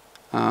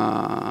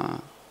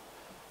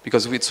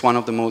 Because it's one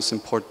of the most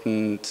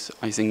important,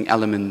 I think,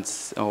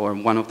 elements, or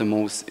one of the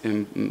most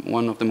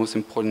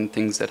important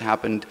things that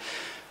happened,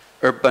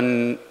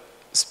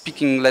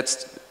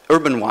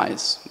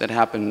 urban-wise, that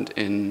happened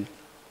in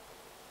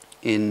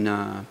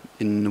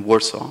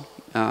Warsaw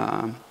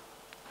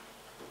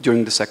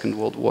during the Second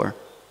World War.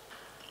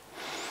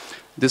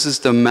 This is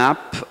the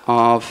map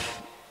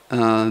of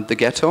the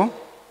ghetto,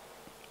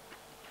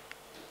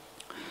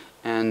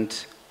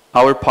 and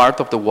our part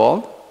of the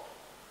wall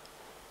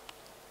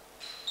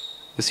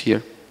is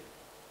here.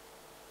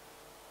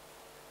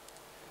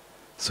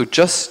 So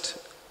just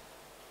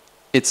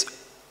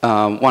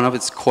one of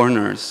its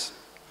corners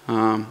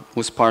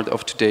was part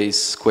of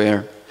today's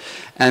square.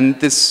 And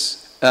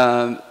this,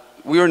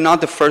 we were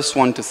not the first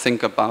one to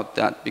think about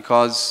that,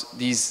 because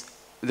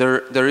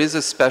there is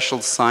a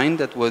special sign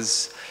that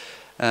was,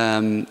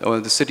 or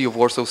the city of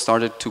Warsaw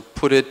started to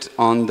put it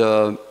on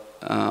the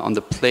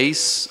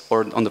place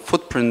or on the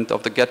footprint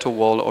of the ghetto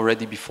wall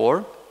already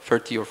before,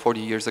 30 or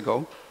 40 years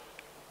ago.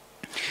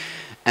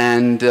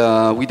 And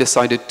we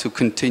decided to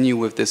continue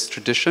with this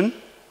tradition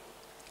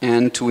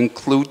and to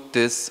include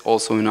this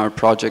also in our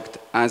project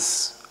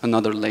as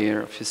another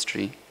layer of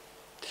history.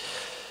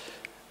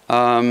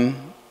 On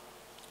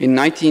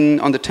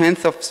the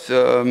 10th of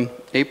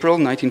April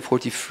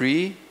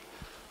 1943,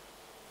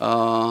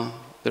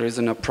 there is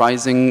an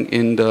uprising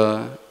in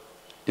the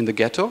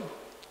ghetto.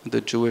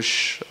 The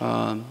Jews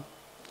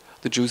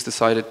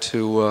decided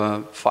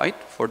to fight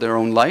for their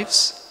own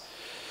lives.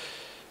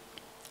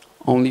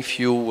 Only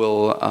few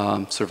will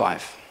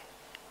survive.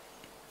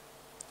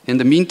 In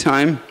the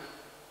meantime,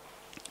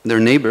 their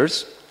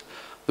neighbors,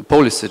 the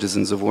Polish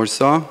citizens of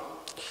Warsaw,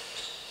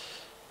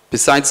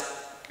 besides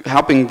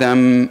helping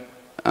them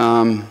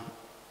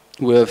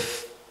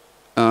with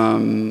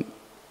 2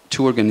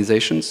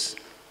 organizations,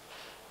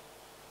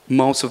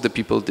 most of the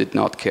people did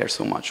not care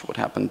so much what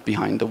happened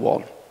behind the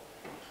wall.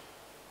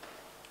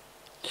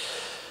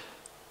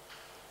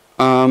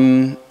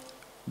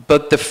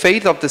 But the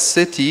fate of the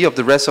city, of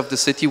the rest of the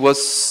city,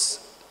 was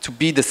to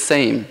be the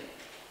same.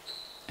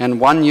 And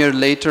 1 year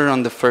later,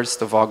 on the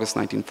 1st of August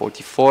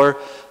 1944,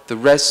 the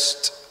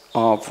rest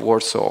of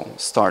Warsaw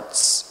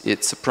starts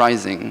its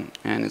uprising,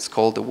 and it's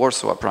called the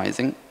Warsaw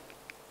Uprising.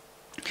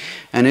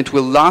 And it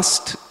will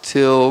last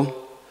till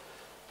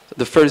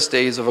the first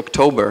days of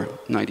October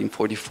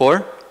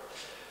 1944.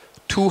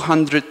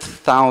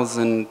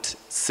 200,000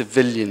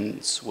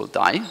 civilians will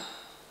die.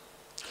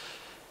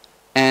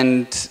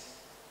 And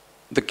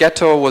the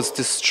ghetto was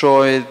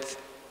destroyed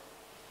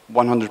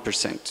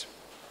 100%.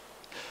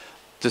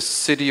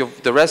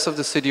 The rest of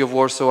the city of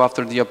Warsaw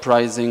after the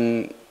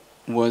uprising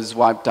was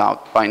wiped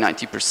out by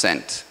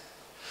 90%.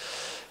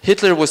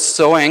 Hitler was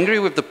so angry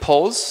with the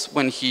Poles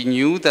when he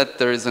knew that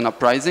there is an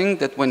uprising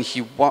that when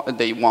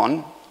they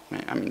won.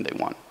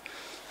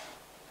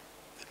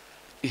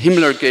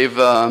 Himmler gave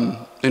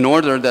an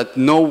order that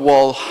no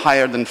wall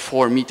higher than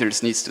 4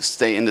 meters needs to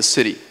stay in the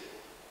city.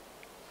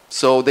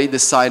 So they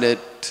decided,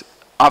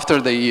 after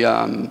they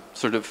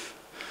sort of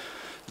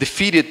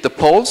defeated the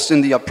Poles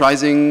in the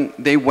uprising,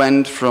 they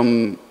went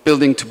from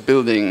building to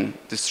building,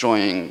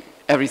 destroying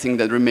everything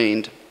that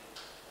remained.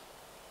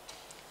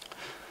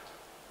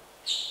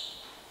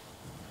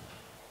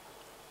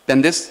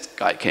 Then this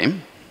guy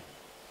came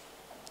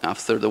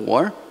after the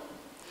war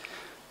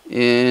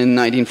in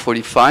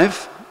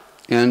 1945,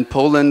 and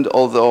Poland,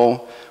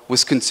 although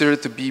was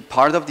considered to be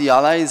part of the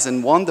Allies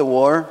and won the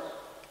war,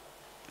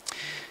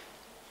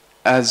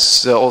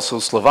 as also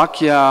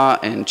Slovakia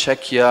and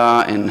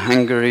Czechia and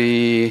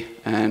Hungary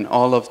and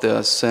all of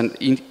the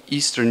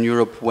Eastern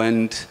Europe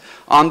went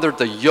under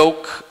the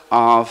yoke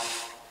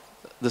of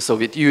the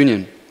Soviet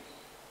Union.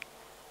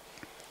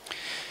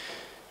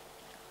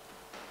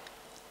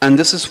 And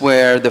this is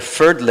where the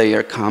third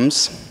layer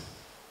comes,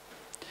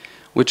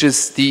 which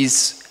is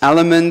these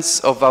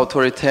elements of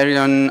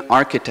authoritarian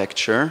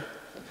architecture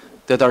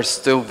that are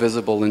still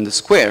visible in the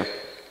square.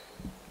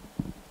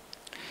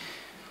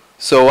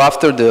 So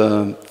after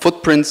the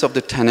footprints of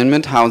the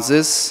tenement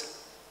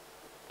houses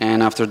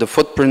and after the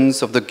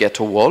footprints of the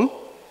ghetto wall,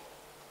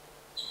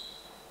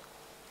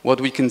 what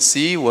we can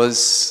see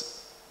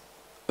was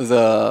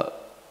the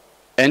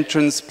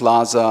entrance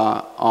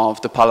plaza of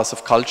the Palace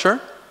of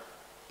Culture,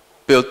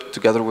 built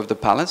together with the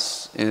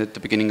palace at the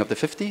beginning of the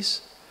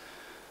 50s.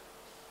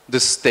 The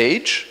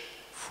stage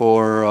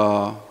for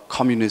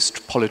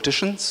communist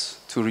politicians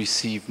to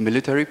receive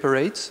military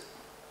parades,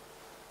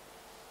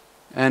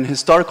 and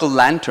historical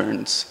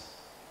lanterns,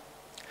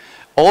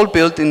 all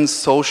built in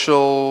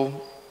social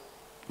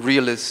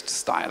realist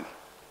style.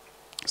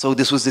 So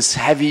this was this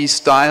heavy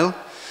style,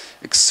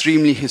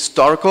 extremely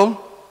historical,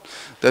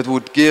 that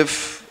would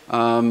give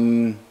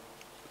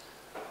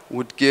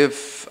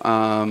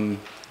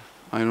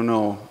I don't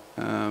know,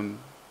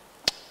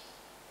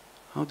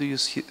 how do you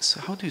say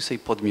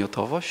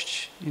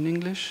podmiotowość in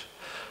English?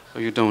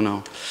 Or you don't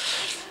know?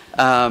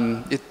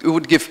 It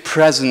would give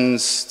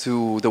presence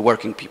to the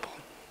working people.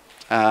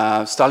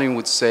 Stalin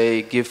would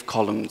say, give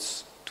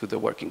columns to the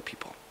working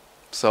people.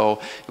 So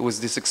it was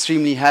this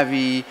extremely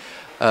heavy,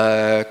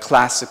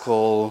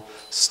 classical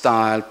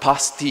style,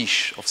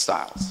 pastiche of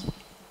styles,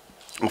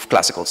 of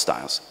classical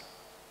styles.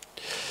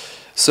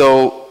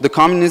 So the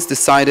communists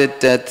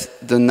decided that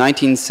the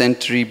 19th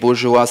century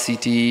bourgeois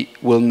city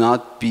will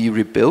not be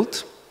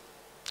rebuilt.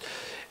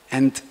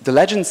 And the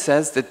legend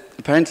says that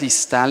apparently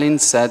Stalin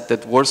said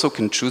that Warsaw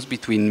can choose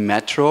between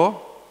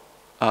metro,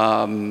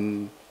 a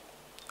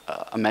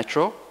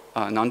metro,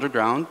 an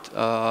underground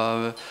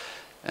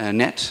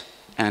net,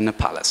 and a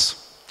palace.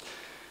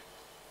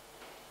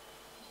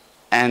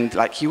 And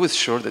like he was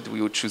sure that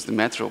we would choose the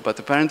metro, but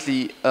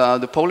apparently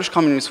the Polish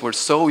communists were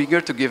so eager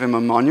to give him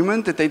a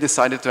monument that they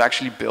decided to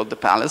actually build the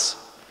palace.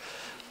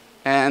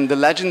 And the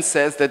legend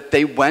says that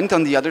they went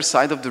on the other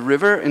side of the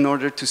river in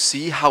order to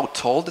see how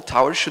tall the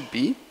tower should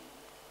be.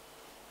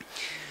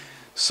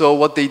 So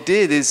what they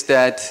did is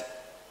that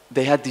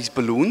they had these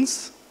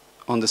balloons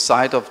on the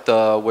side of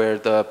where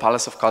the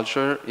Palace of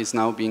Culture is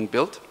now being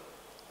built.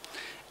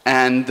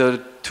 And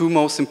the two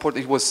most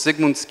important, it was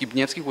Zygmunt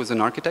Borawski, who was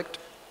an architect.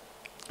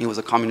 He was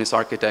a communist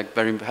architect,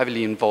 very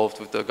heavily involved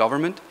with the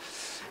government.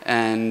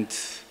 And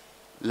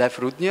Lev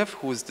Rudnev,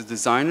 who was the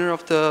designer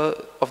of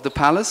the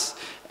palace,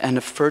 and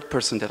a third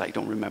person that I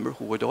don't remember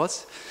who it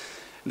was.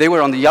 They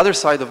were on the other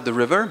side of the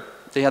river.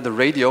 They had the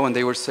radio, and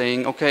they were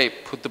saying, okay,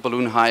 put the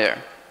balloon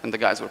higher. And the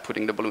guys were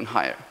putting the balloon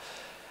higher.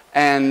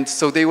 And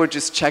so they were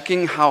just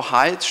checking how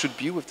high it should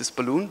be with this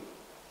balloon.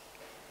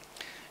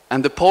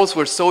 And the Poles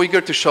were so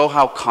eager to show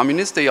how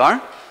communist they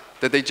are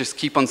that they just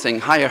keep on saying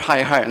higher,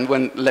 higher, higher. And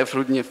when Lev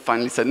Rudnev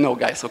finally said, no,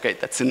 guys, okay,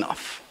 that's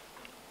enough.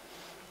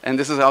 And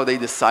this is how they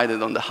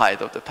decided on the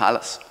height of the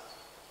palace.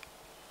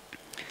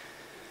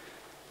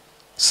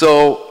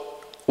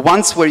 So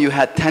once where you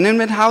had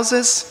tenement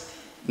houses,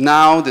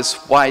 now this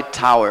white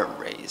tower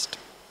raised.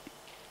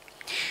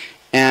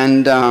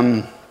 And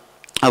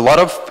a lot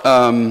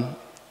of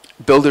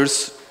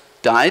builders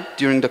died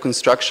during the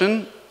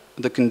construction.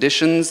 The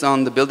conditions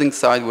on the building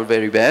side were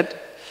very bad.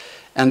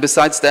 And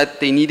besides that,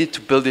 they needed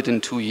to build it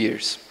in 2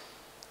 years.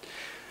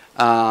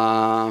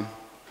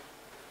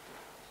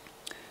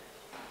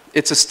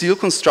 It's a steel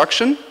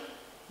construction,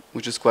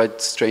 which is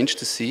quite strange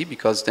to see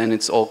because then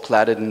it's all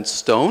cladded in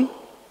stone.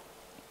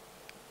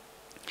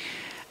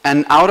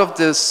 And out of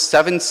the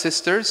 7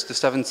 sisters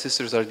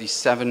are the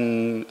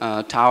 7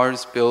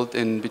 towers built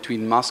in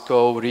between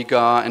Moscow,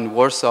 Riga, and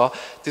Warsaw.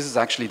 This is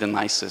actually the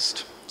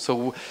nicest.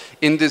 So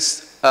in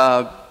this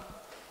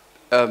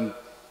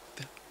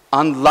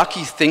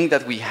unlucky thing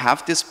that we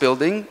have this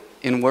building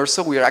in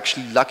Warsaw, we are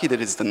actually lucky that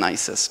it's the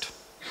nicest.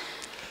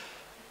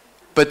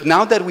 But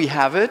now that we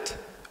have it,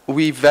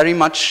 we very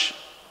much,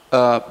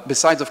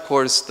 besides of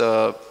course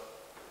the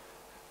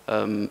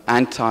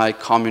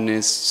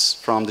anti-communists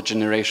from the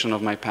generation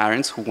of my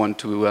parents who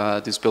want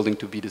this building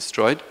to be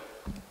destroyed.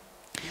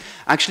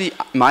 Actually,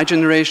 my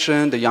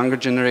generation, the younger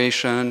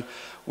generation,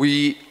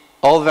 we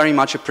all very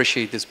much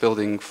appreciate this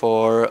building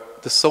for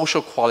the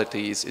social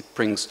qualities it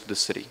brings to the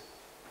city.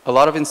 A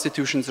lot of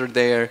institutions are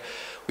there.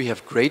 We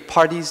have great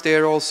parties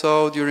there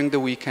also during the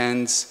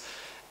weekends.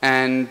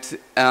 And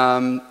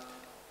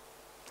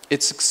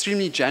it's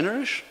extremely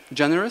generous.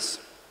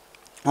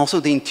 Also,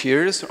 the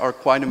interiors are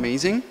quite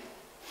amazing.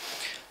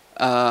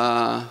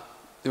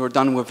 They were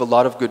done with a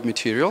lot of good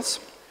materials.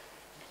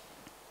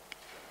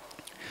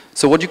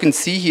 So what you can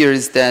see here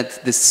is that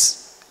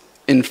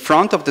in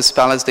front of this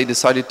palace, they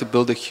decided to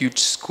build a huge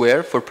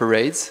square for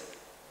parades.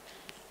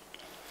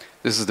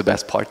 This is the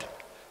best part.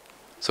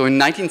 So in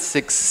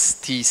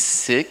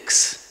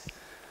 1966,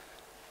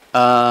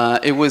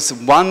 it was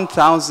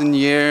 1,000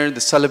 years,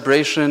 the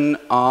celebration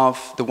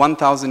of the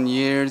 1,000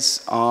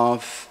 years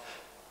of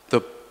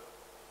the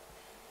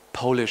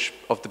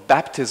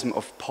baptism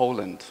of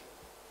Poland.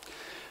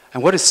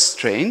 And what is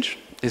strange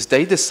is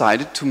they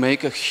decided to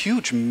make a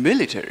huge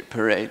military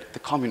parade, the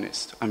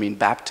communists, I mean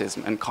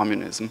baptism and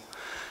communism,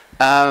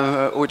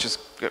 which is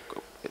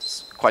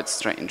it's quite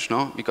strange,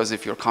 no? Because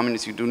if you're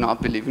communist, you do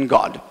not believe in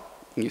God.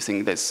 You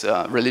think this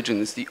religion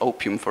is the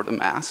opium for the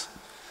mass.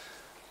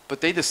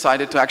 But they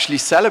decided to actually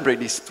celebrate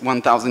these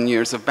 1,000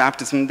 years of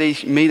baptism. They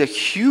made a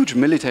huge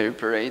military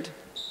parade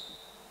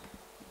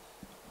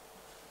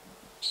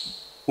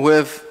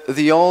with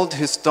the old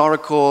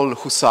historical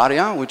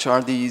husaria, which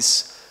are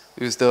these,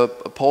 because the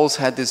Poles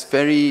had this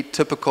very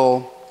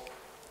typical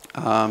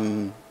how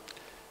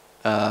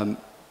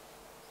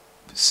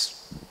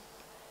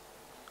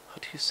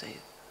do you say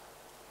it?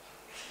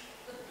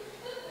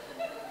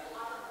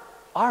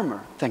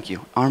 Armor, thank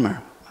you,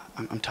 armor.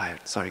 I'm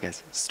tired, sorry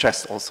guys,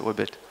 stressed also a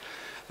bit.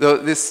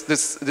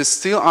 This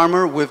steel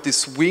armor with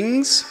these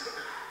wings,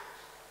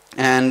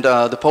 and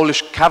the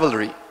Polish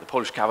cavalry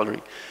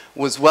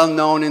was well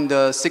known in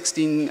the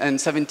 16th and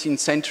 17th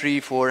century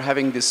for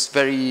having this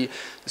very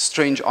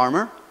strange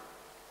armor.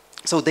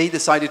 So they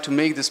decided to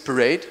make this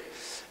parade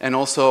and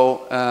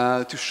also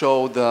to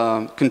show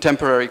the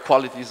contemporary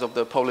qualities of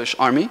the Polish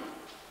army.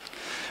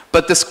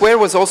 But the square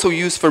was also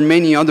used for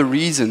many other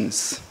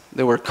reasons.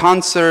 There were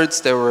concerts,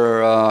 there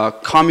were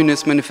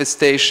communist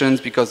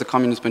manifestations, because the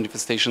communist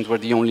manifestations were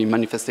the only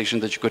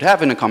manifestations that you could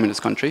have in a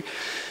communist country.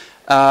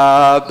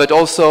 But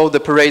also the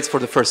parades for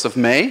the 1st of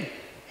May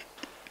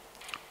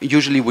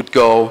usually would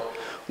go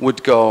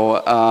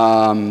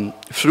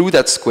through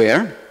that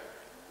square.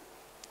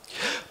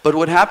 But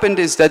what happened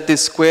is that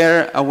this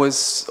square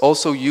was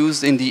also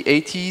used in the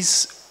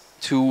 80s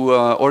to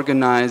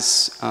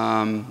organize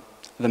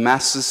the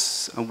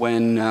masses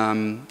when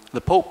the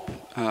Pope,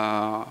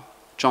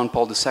 John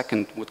Paul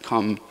II, would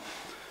come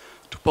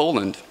to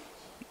Poland.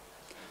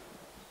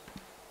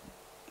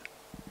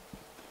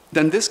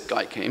 Then this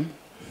guy came.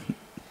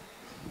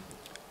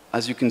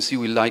 As you can see,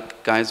 we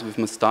like guys with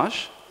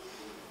mustache.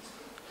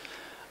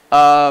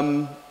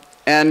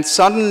 And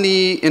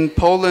suddenly in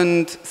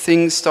Poland,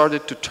 things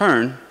started to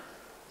turn.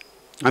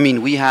 I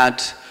mean, we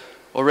had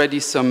already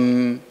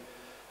some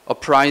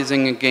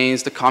uprising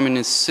against the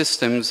communist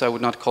systems. I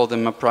would not call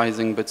them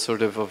uprising, but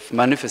sort of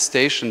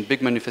manifestation,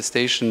 big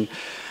manifestation.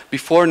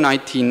 Before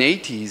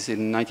 1980s,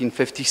 in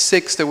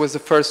 1956 there was the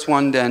first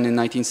one, then in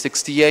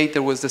 1968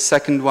 there was the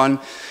second one.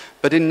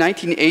 But in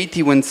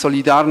 1980, when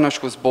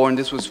Solidarność was born,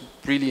 this was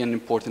really an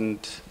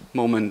important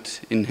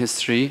moment in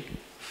history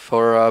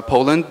for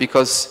Poland,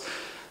 because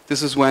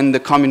this is when the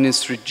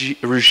communist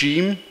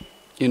regime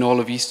in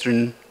all of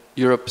Eastern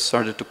Europe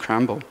started to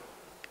crumble.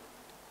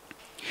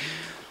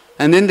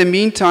 And in the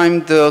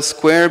meantime, the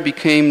square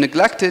became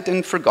neglected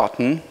and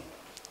forgotten.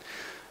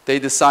 They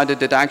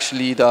decided that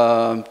actually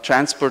the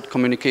transport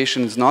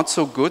communication is not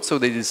so good, so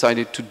they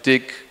decided to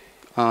dig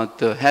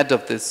the head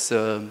of the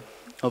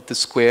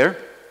square,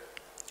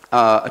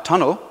 a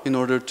tunnel, in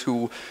order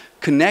to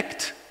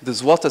connect the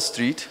Złota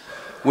Street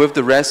with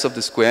the rest of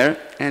the square.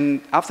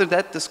 And after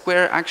that, the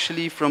square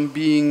actually, from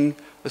being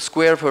a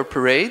square for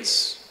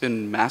parades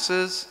in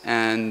masses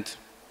and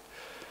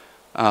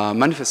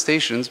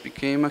manifestations,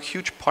 became a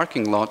huge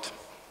parking lot.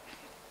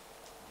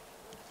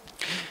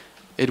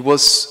 It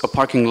was a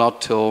parking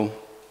lot till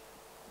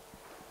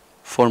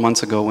 4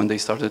 months ago, when they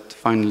started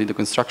finally the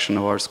construction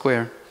of our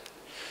square.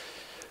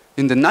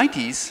 In the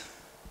 90s,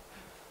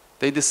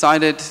 They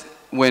decided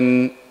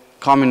when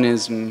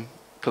communism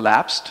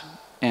collapsed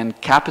and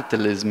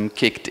capitalism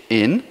kicked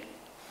in,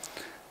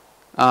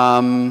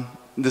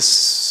 the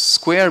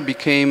square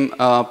became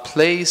a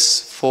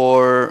place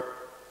for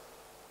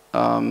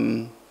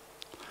the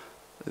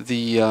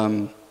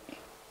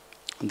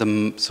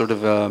sort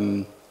of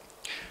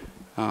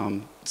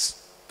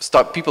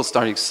people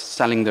started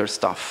selling their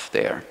stuff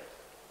there.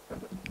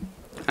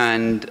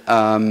 And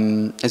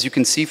as you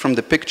can see from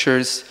the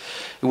pictures,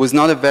 it was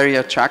not a very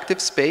attractive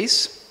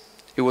space.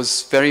 It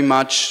was very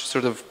much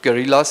sort of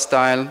guerrilla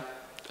style,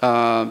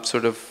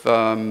 sort of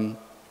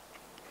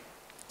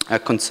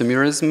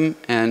consumerism,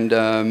 and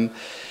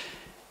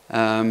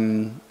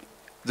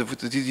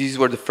these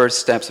were the first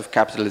steps of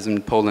capitalism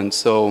in Poland.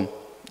 So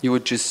you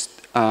would just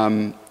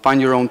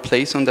find your own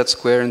place on that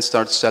square and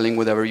start selling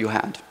whatever you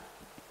had.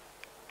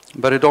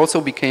 But it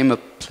also became a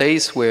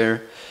place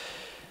where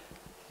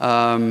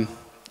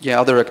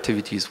other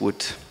activities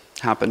would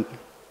happen.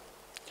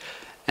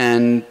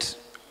 And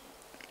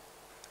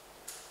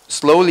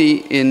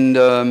slowly in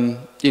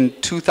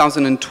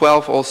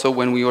 2012 also,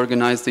 when we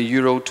organized the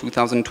Euro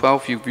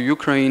 2012 for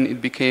Ukraine,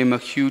 it became a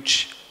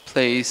huge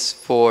place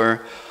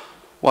for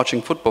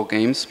watching football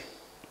games,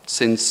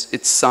 since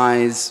its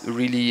size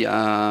really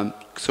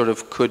sort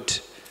of could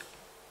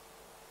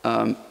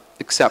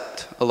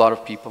accept a lot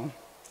of people.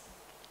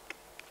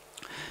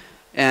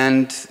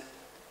 And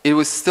it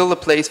was still a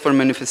place for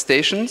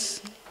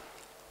manifestations,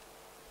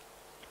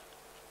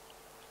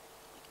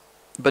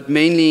 but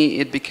mainly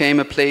it became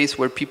a place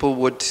where people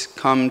would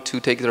come to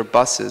take their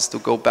buses to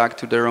go back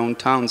to their own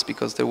towns,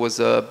 because there was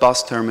a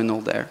bus terminal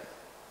there.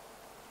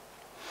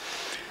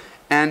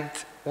 And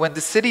when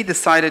the city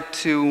decided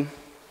to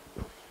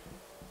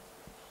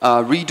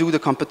redo the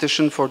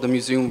competition for the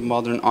Museum of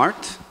Modern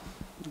Art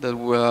that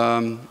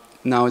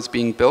now is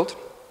being built,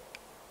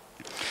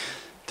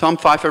 Tom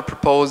Pfeiffer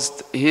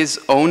proposed his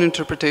own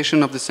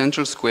interpretation of the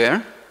central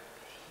square,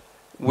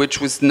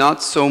 which was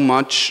not so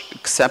much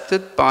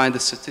accepted by the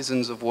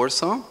citizens of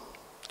Warsaw.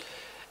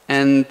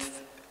 And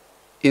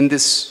in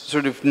this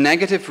sort of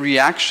negative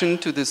reaction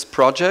to this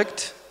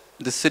project,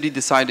 the city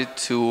decided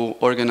to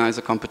organize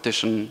a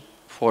competition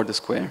for the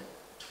square.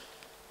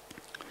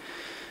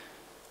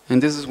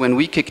 And this is when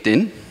we kicked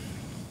in.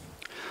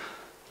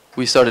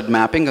 We started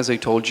mapping, as I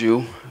told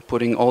you,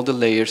 putting all the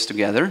layers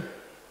together.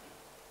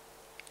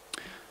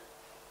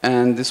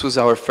 And this was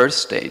our first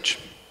stage.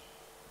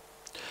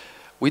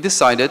 We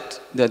decided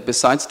that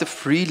besides the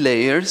 3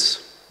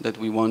 layers that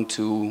we want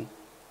to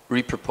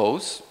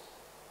repropose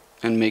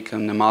and make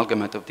an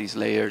amalgamate of these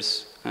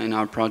layers in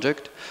our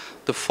project,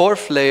 the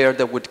 4th layer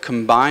that would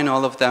combine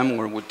all of them,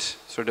 or would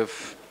sort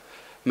of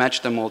match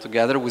them all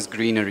together, was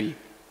greenery.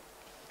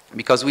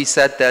 Because we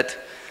said that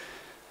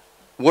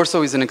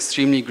Warsaw is an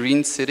extremely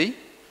green city.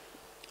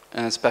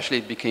 Especially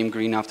it became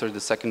green after the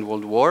Second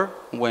World War,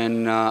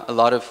 when a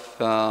lot of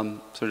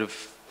sort of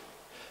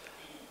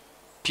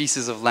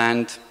pieces of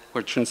land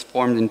were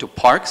transformed into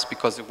parks,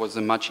 because it was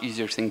a much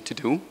easier thing to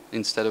do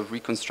instead of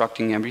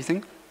reconstructing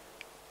everything.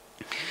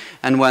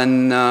 And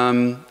when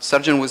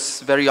Sarjan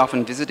was very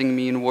often visiting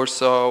me in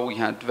Warsaw, we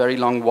had very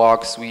long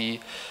walks. We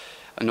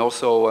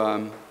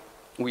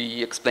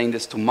explained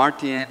this to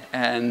Martin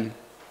and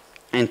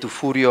to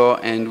Furio,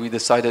 and we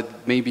decided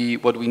maybe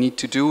what we need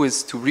to do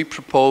is to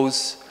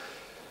repropose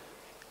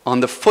on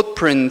the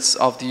footprints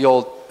of the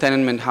old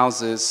tenement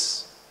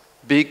houses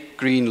big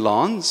green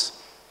lawns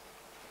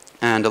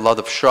and a lot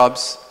of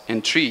shrubs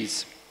and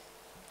trees.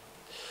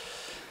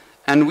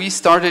 And we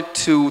started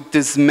to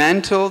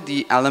dismantle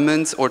the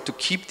elements, or to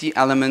keep the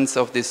elements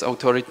of this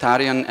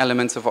authoritarian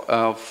elements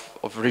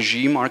of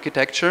regime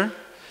architecture,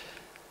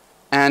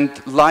 and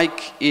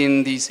like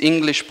in these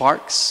English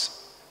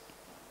parks,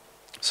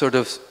 sort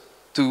of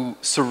to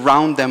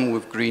surround them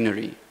with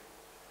greenery.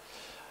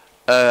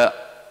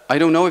 I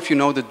don't know if you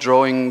know the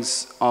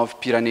drawings of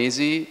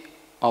Piranesi,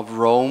 of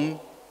Rome,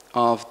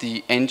 of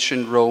the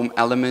ancient Rome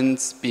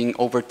elements being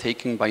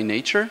overtaken by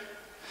nature.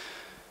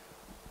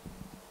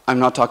 I'm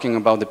not talking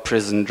about the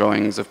prison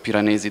drawings of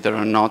Piranesi that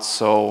are not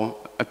so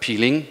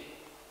appealing,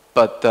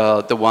 but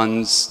the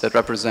ones that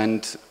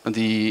represent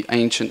the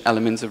ancient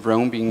elements of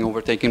Rome being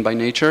overtaken by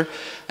nature.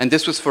 And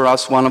this was for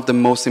us one of the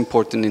most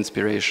important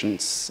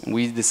inspirations.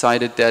 We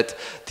decided that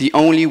the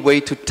only way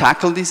to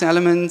tackle these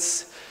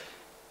elements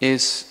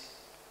is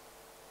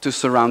to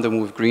surround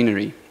them with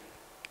greenery.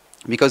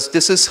 Because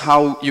this is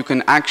how you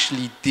can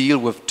actually deal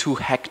with 2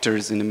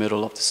 hectares in the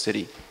middle of the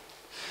city.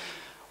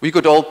 We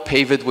could all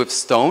pave it with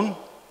stone,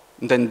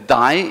 and then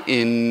die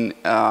in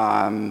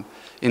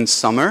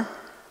summer,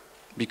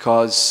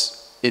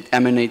 because it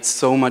emanates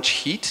so much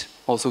heat,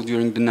 also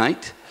during the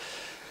night.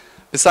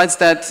 Besides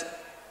that,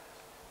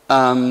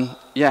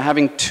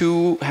 having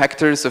 2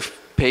 hectares of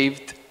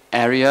paved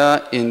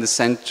area in the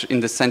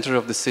center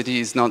of the city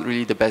is not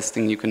really the best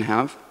thing you can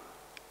have.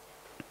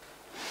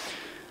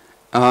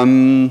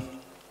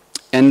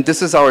 And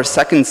this is our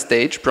second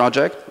stage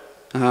project.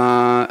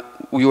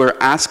 We were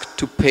asked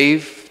to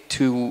pave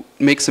to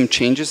make some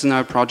changes in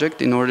our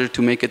project in order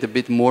to make it a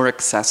bit more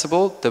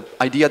accessible. The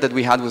idea that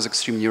we had was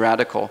extremely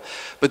radical,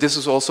 but this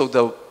is also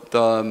the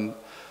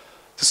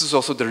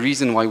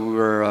reason why we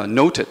were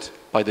noted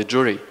by the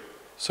jury.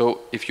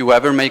 So if you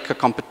ever make a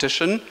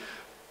competition,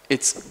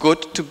 it's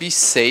good to be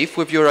safe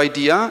with your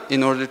idea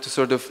in order to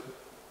sort of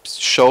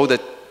show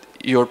that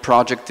your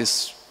project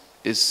is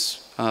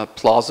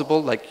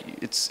plausible, like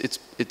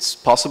it's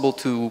possible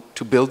to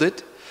build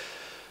it.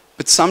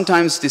 But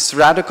sometimes these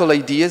radical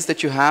ideas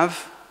that you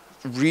have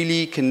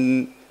really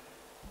can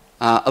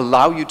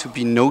allow you to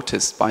be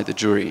noticed by the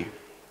jury.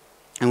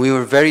 And we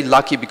were very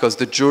lucky because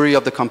the jury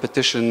of the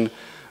competition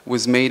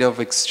was made of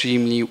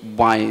extremely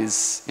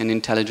wise and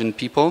intelligent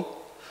people.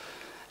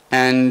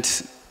 And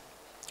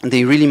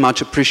they really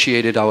much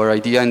appreciated our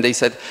idea, and they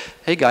said,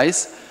 hey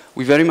guys,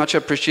 we very much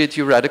appreciate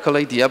your radical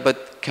idea,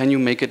 but can you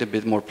make it a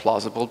bit more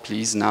plausible,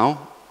 please,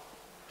 now?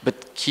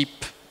 But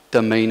keep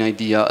the main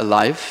idea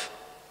alive.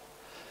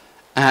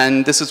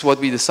 And this is what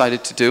we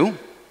decided to do.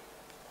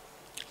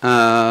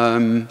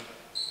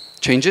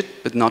 Change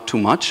it, but not too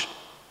much.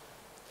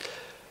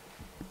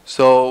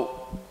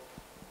 So,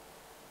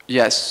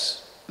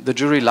 yes, the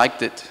jury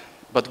liked it,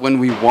 but when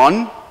we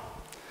won,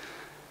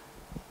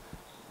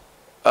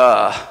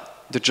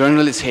 the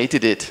journalists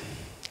hated it,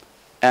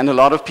 and a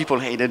lot of people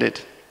hated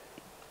it.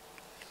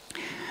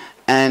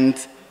 And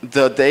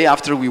the day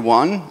after we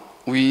won,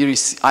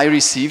 I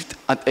received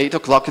at 8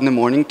 o'clock in the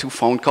morning 2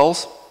 phone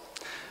calls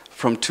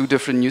from 2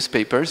 different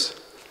newspapers,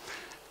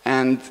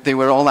 and they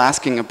were all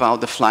asking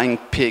about the flying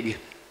pig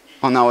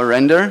on our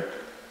render.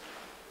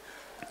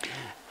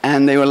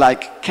 And they were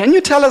like, can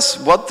you tell us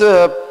what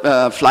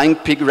the flying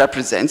pig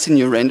represents in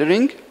your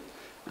rendering?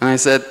 And I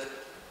said,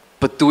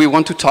 but do we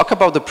want to talk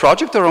about the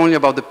project or only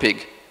about the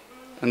pig?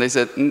 And they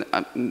said,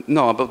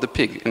 no, about the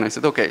pig. And I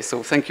said, okay,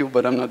 so thank you,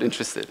 but I'm not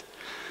interested.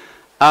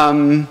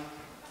 That's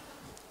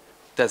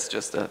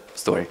just a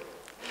story.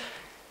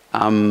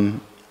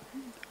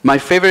 My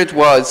favorite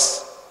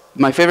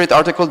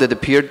article that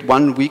appeared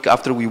 1 week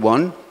after we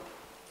won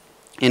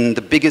in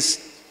the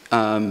biggest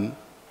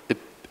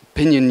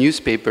opinion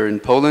newspaper in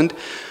Poland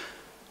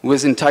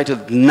was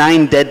entitled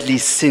 9 Deadly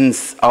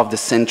Sins of the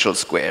Central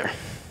Square.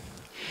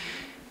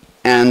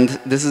 And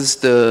this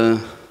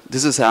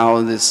is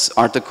how this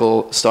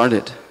article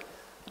started.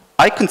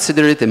 I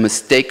consider it a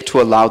mistake to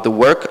allow the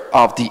work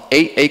of the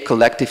AA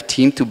collective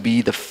team to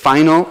be the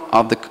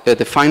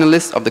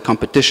finalist of the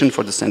competition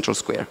for the Central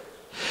Square.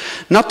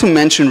 Not to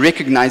mention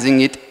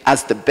recognizing it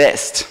as the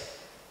best.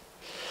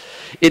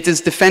 It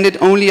is defended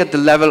only at the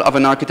level of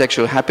an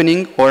architectural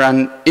happening or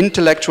an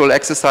intellectual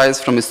exercise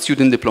from a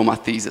student diploma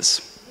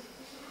thesis.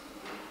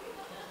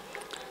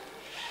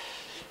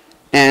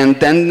 And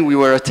then we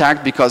were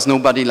attacked because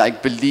nobody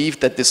believed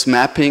that this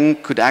mapping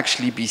could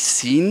actually be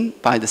seen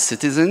by the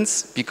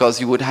citizens, because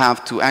you would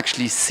have to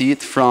actually see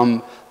it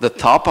from the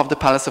top of the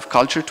Palace of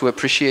Culture to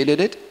appreciate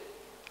it,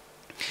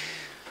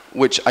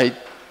 which I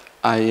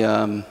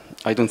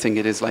don't think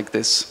it is like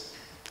this.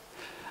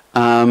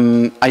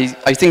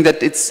 I think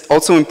that it's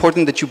also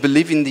important that you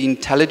believe in the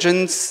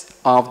intelligence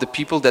of the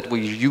people that will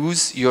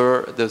use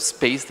the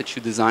space that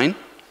you design,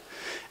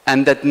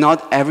 and that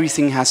not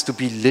everything has to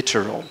be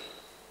literal.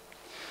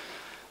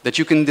 That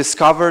you can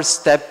discover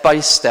step by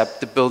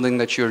step the building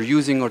that you're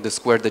using or the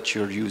square that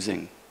you're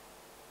using.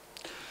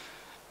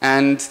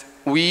 And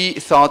we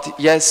thought,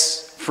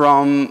 yes,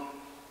 from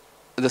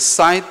the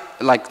side,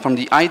 from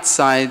the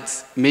outside,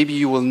 maybe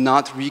you will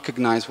not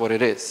recognize what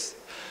it is.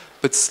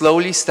 But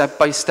slowly, step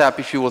by step,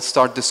 if you will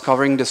start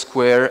discovering the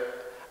square,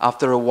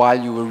 after a while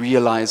you will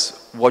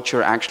realize what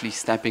you're actually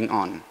stepping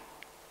on.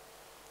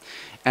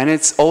 And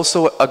it's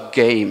also a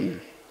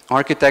game.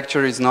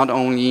 Architecture is not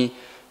only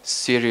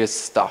serious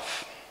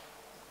stuff.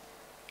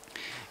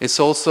 It's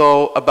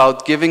also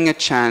about giving a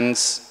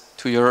chance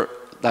to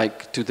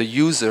the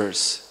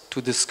users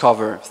to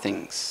discover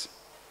things,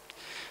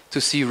 to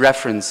see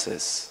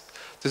references.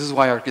 This is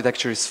why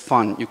architecture is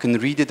fun. You can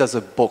read it as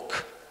a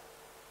book.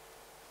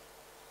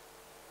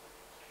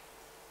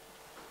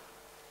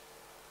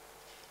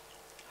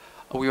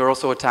 We were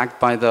also attacked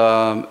by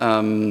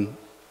the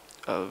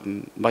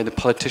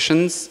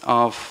politicians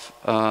of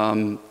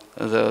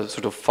the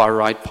sort of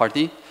far-right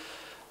party.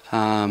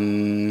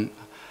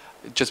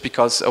 Just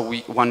because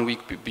 1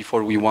 week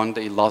before we won,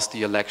 they lost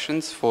the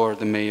elections for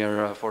the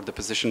mayor, for the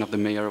position of the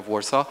mayor of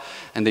Warsaw,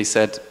 and they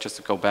said, just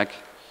to go back,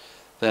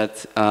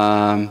 that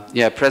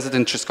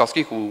President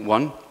Trzaskowski, who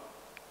won,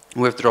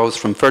 withdraws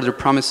from further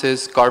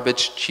promises,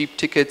 garbage, cheap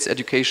tickets,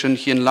 education.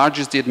 He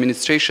enlarges the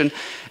administration,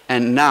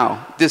 and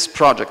now this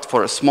project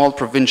for a small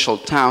provincial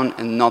town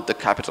and not the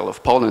capital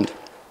of Poland.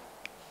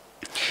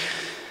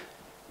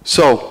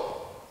 So,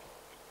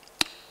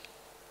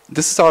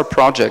 this is our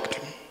project.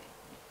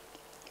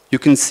 You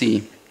can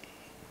see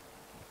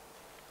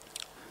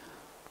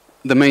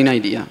the main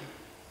idea.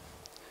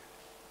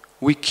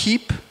 We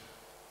keep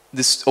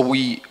this, or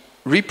we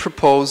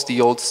repropose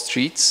the old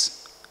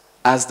streets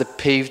as the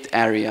paved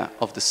area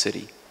of the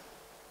city,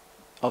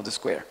 of the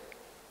square.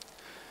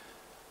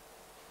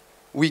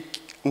 We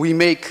we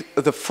make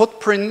the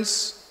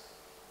footprints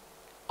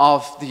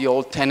of the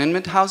old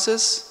tenement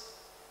houses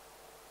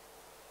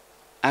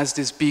as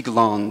these big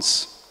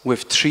lawns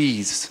with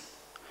trees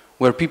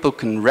where people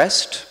can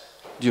rest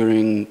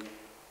during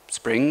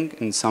spring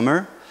and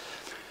summer,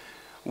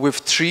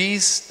 with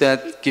trees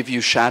that give you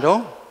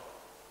shadow,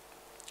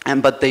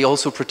 but they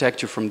also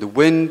protect you from the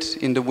wind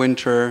in the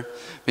winter,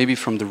 maybe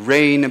from the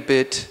rain a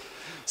bit.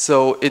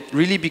 So it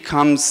really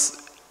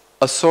becomes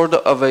a sort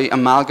of an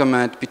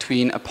amalgamate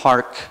between a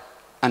park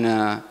and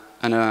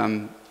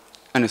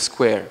a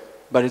square,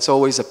 but it's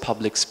always a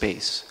public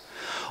space.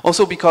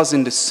 Also because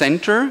in the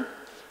center,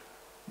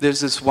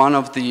 there's this one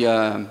of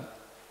the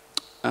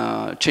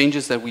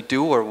changes that we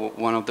do, or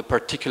one of the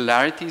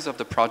particularities of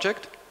the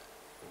project.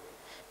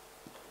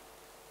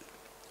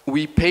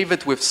 We pave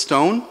it with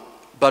stone,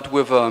 but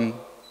with a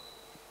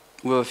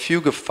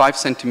fugue of 5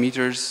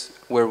 centimeters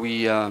where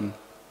we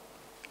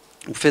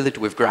fill it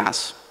with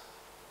grass,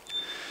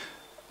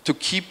 to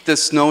keep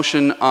this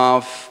notion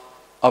of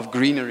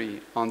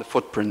greenery on the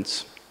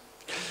footprints.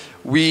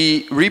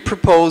 We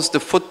repropose the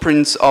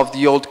footprints of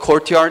the old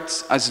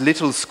courtyards as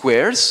little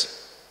squares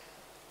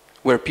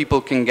where people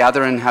can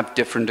gather and have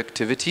different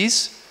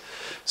activities.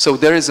 So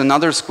there is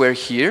another square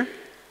here,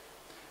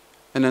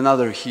 and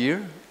another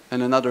here,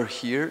 and another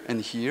here, and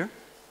here.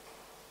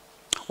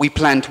 We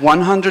plant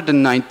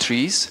 109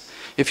 trees.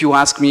 If you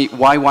ask me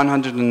why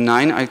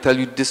 109, I tell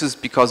you this is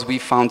because we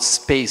found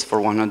space for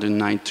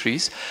 109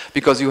 trees,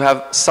 because you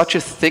have such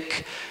a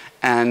thick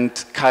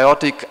and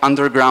chaotic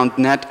underground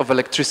net of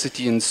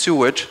electricity and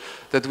sewage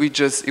that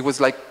it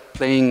was like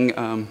playing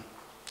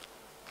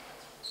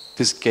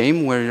this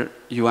game where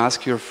you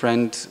ask your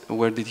friend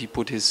where did he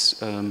put his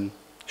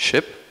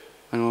ship,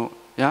 I don't know,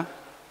 yeah?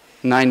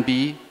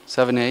 9B,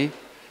 7A.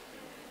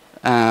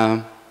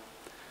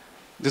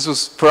 This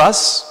was, for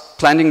us,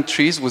 planting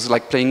trees was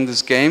like playing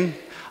this game.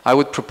 I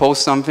would propose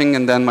something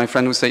and then my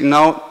friend would say,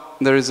 no,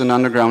 there is an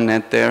underground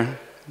net there,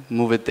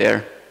 move it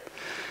there.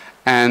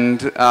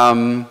 And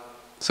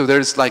so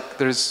there's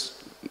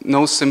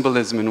no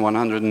symbolism in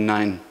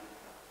 109.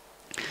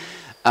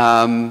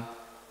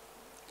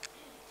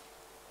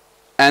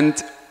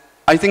 And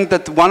I think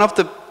that one of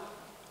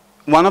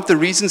the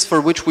reasons for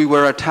which we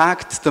were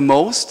attacked the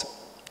most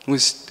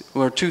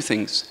were two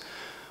things.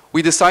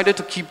 We decided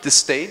to keep the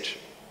stage,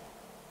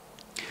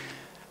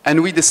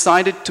 and we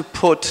decided to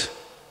put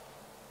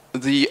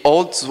the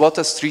old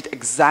Złota Street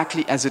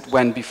exactly as it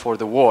went before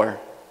the war.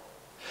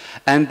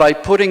 And by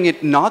putting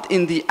it not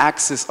in the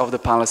axis of the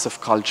Palace of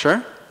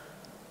Culture,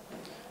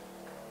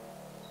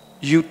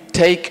 you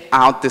take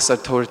out this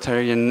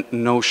authoritarian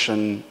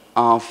notion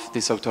of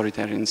this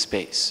authoritarian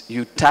space.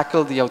 You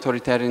tackle the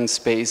authoritarian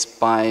space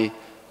by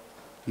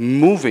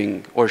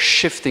moving or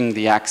shifting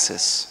the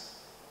axis.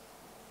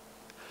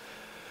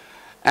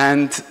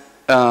 And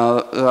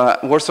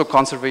Warsaw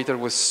Conservator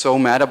was so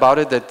mad about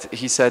it that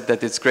he said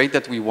that it's great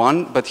that we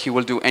won, but he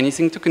will do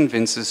anything to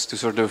convince us to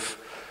sort of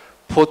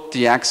put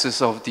the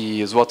axis of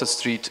the Złota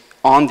Street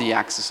on the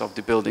axis of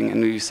the building.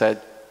 And we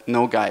said,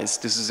 no guys,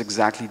 this is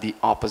exactly the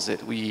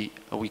opposite. We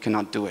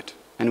cannot do it.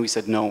 And we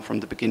said no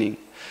from the beginning.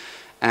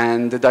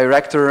 And the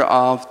director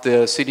of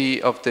the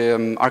city, of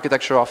the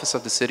architecture office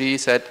of the city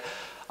said,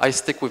 I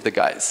stick with the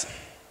guys.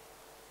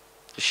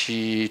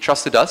 She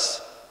trusted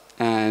us,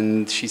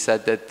 and she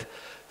said that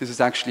this is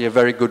actually a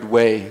very good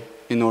way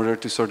in order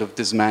to sort of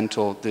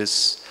dismantle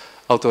this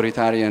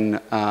authoritarian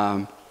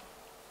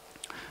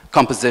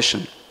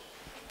composition.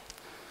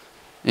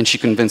 And she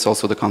convinced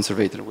also the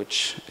conservator,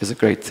 which is a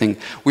great thing.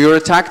 We were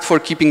attacked for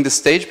keeping the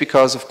stage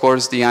because, of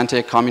course, the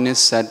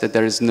anti-communists said that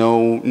there is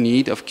no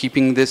need of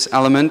keeping this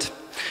element.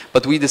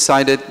 But we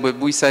said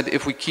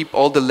if we keep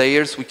all the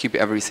layers, we keep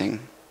everything.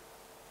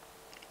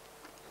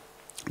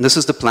 This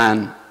is the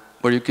plan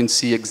where you can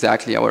see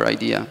exactly our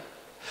idea.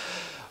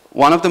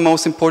 One of the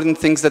most important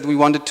things that we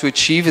wanted to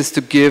achieve is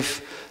to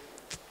give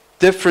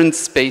different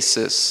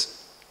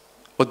spaces,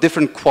 or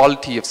different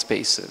quality of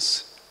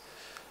spaces,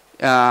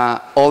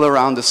 all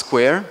around the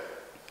square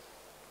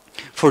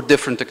for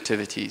different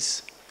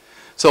activities.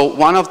 So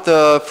one of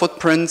the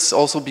footprints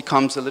also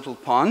becomes a little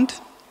pond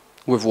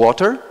with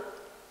water.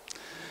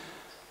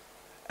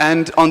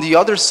 And on the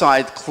other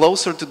side,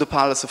 closer to the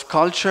Palace of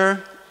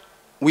Culture,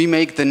 we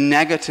make the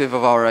negative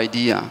of our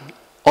idea.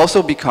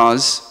 Also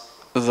because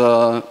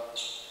the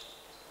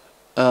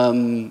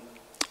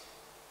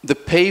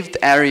paved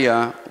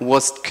area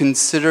was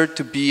considered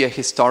to be a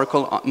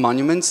historical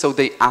monument, so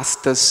they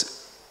asked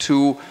us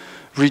to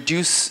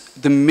reduce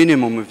the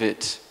minimum of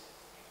it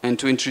and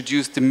to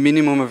introduce the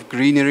minimum of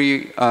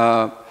greenery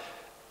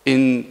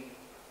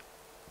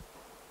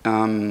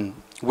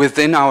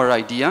within our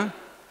idea,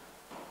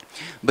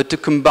 but to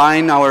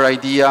combine our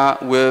idea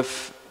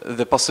with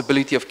the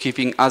possibility of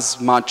keeping as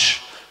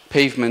much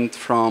pavement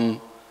from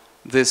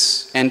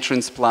this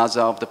entrance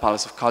plaza of the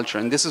Palace of Culture.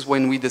 And this is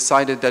when we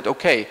decided that,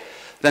 okay,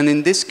 then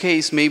in this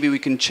case maybe we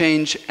can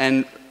change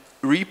and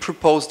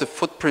repropose the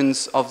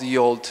footprints of the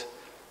old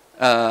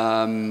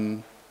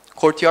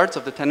courtyards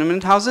of the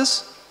tenement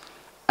houses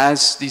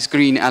as these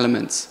green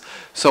elements.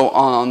 So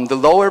on the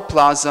lower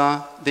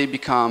plaza, they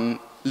become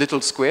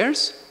little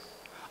squares.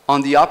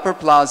 On the upper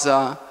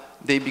plaza,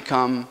 they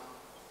become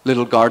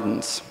little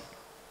gardens.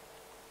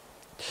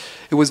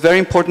 It was very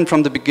important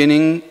from the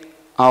beginning,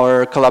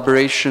 our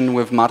collaboration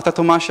with Marta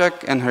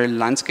Tomaszek and her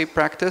landscape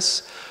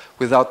practice.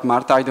 Without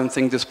Marta, I don't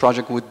think this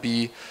project would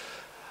be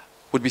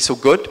so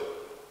good.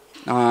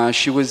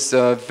 She was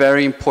a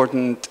very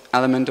important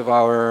element of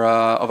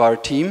our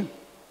team,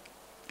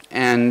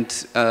 and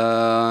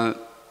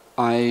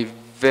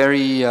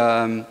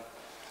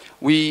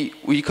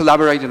we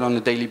collaborated on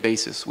a daily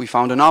basis. We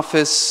found an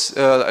office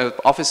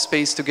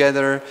space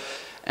together,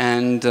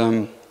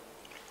 and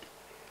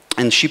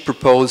she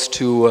proposed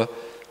to.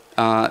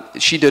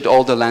 She did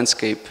all the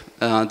landscape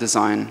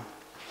design.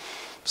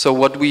 So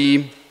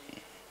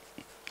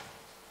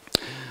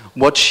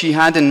what she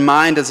had in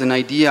mind as an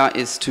idea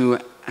is to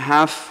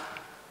have,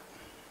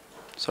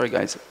 sorry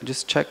guys,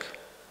 just check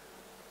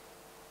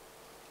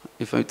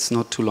if it's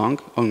not too long.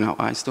 Oh no,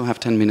 I still have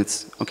 10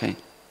 minutes. Okay,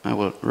 I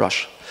will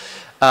rush.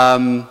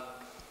 Have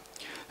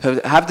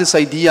this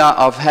idea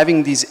of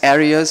having these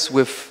areas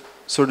with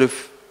sort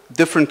of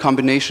different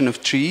combination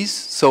of trees.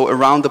 So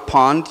around the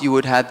pond you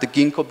would have the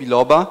ginkgo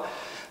biloba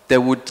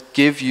that would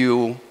give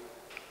you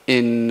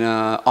in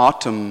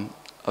autumn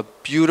a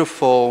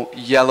beautiful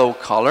yellow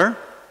color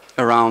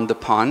around the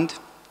pond.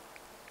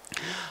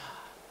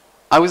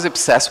 I was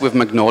obsessed with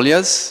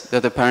magnolias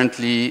that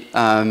apparently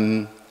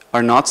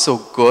are not so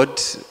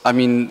good. I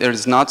mean,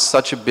 there's not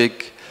such a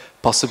big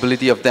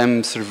possibility of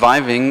them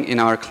surviving in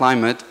our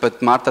climate,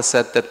 but Marta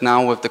said that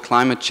now with the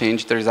climate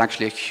change, there is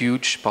actually a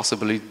huge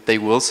possibility they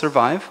will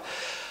survive.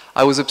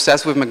 I was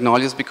obsessed with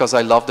magnolias because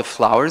I love the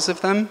flowers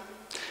of them,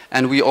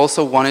 and we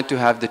also wanted to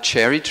have the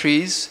cherry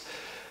trees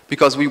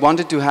because we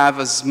wanted to have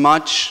as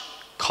much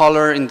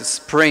color in the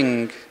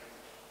spring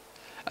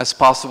as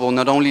possible,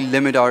 not only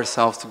limit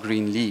ourselves to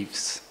green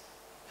leaves.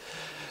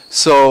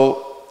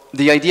 So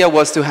the idea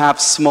was to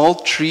have small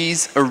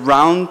trees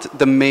around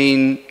the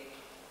main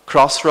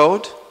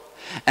crossroad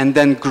and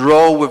then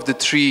grow with the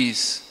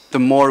trees the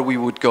more we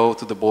would go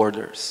to the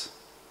borders.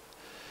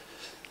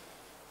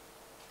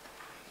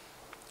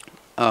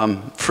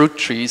 Fruit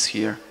trees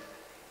here,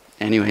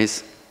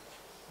 anyways,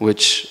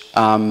 which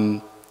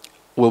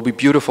will be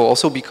beautiful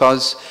also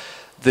because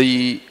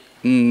these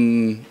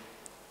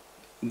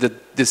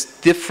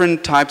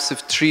different types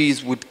of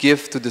trees would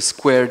give to the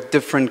square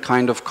different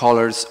kind of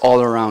colors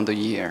all around the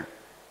year.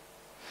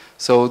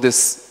 So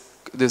this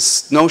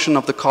notion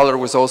of the color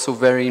was also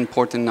very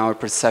important in our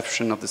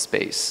perception of the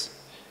space.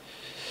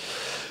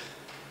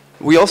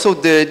 We also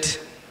did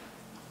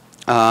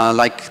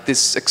like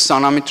this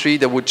axonometry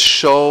that would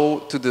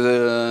show to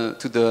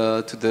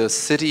the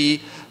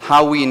city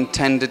how we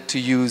intended to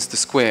use the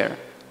square.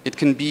 It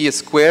can be a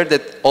square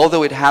that,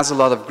 although it has a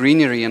lot of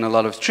greenery and a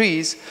lot of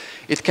trees,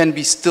 it can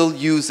be still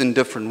used in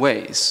different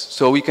ways.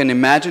 So we can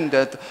imagine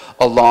that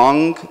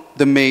along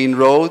the main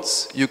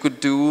roads, you could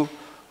do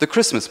the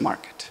Christmas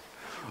market.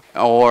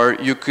 Or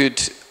you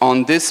could,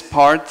 on this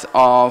part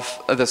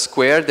of the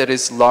square that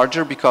is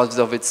larger because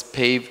of its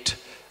paved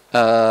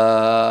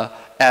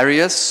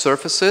areas,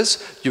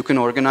 surfaces, you can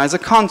organize a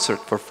concert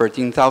for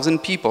 13,000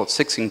 people,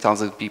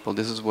 16,000 people.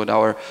 This is what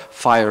our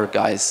fire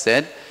guys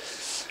said.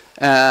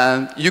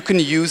 You can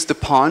use the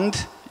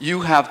pond.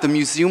 You have the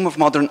Museum of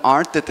Modern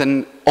Art that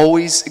can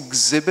always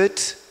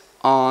exhibit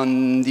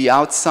on the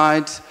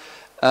outside,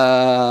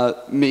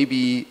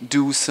 maybe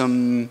do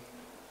some,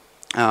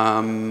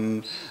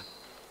 I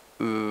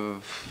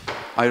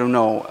don't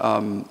know,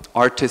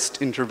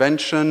 artist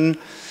intervention.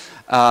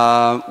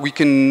 We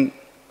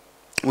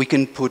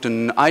can put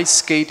an ice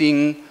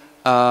skating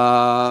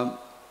element.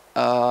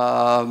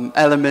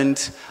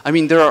 I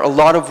mean, there are a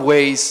lot of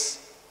ways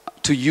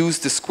to use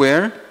the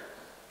square.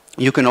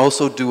 You can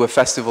also do a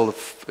festival,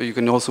 you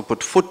can also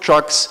put food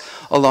trucks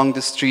along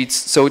the streets,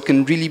 so it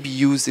can really be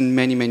used in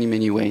many, many,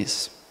 many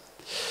ways.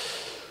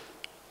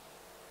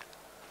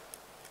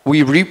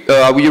 We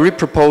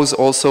repropose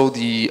also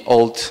the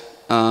old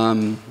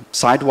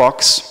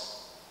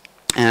sidewalks,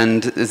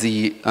 and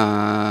we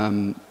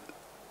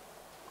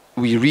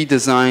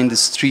redesign the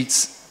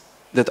streets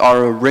that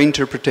are a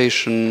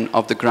reinterpretation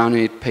of the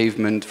granite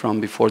pavement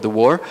from before the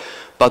war,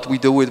 but we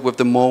do it with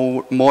the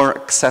more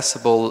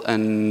accessible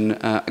and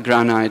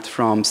granite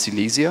from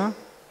Silesia.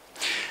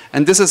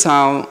 And this is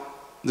how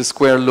the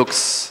square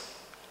looks,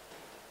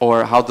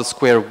 or how the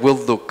square will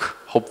look,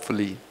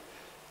 hopefully,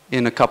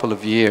 in a couple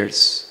of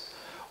years.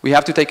 We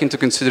have to take into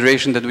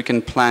consideration that we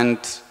can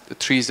plant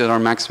trees that are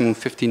maximum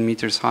 15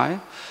 meters high.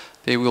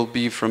 They will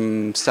be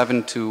from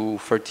 7 to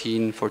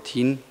 13,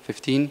 14,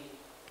 15.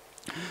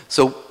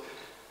 So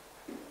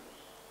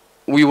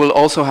we will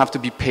also have to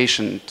be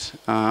patient,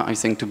 I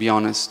think, to be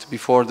honest.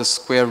 Before the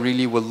square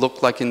really will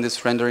look like in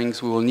these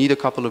renderings, we will need a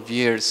couple of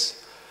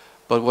years.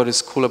 But what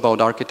is cool about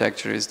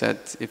architecture is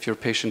that if you're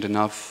patient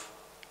enough,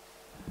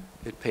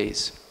 it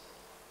pays.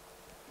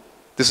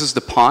 This is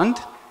the pond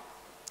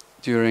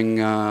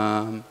during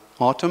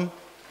autumn.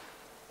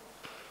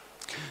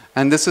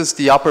 And this is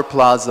the upper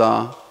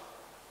plaza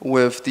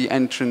with the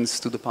entrance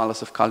to the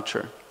Palace of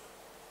Culture.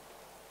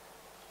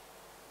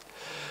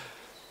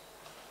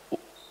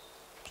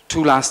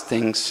 Two last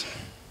things.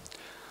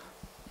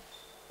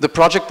 The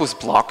project was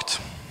blocked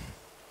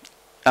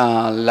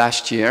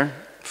last year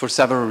for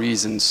several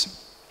reasons.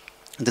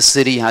 The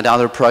city had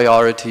other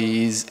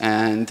priorities,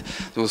 and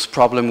there was a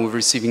problem with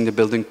receiving the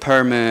building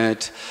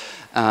permit,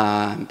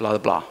 blah, blah,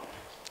 blah.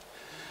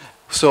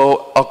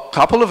 So a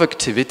couple of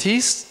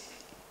activists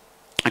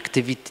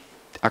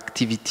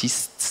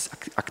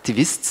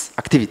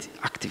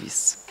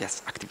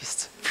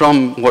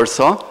from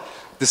Warsaw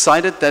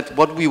decided that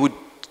what we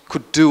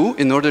could do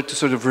in order to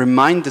sort of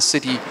remind the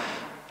city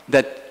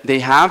that they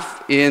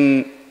have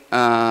in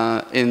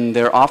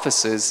their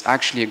offices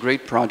actually a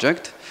great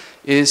project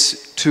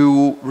is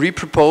to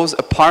repropose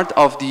a part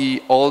of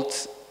the old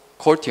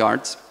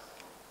courtyards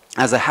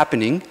as a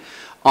happening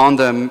on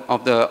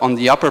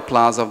the upper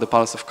plaza of the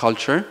Palace of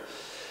Culture,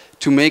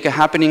 to make a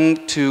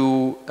happening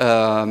to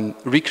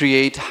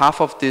recreate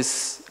half of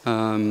this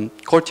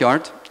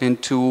courtyard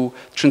and to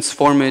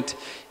transform it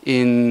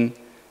in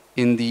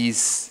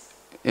this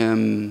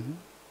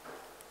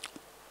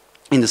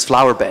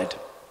flower bed.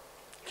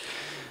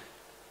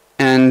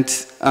 And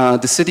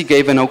the city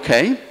gave an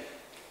okay.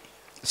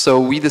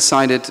 So we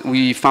decided,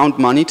 we found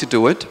money to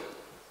do it,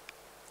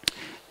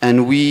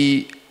 and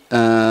we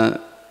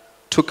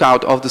took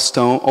out all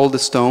the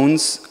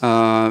stones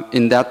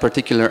in that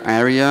particular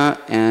area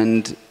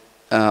and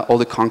all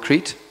the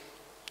concrete,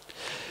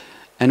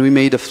 and we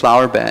made a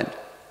flower bed.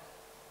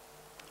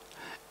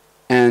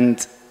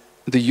 And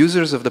the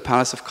users of the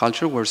Palace of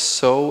Culture were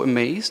so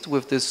amazed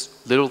with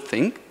this little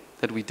thing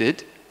that we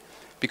did,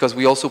 because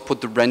we also put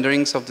the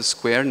renderings of the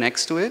square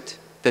next to it,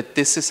 that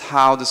this is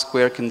how the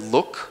square can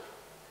look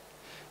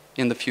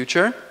in the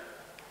future,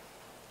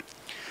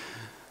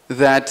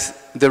 that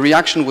the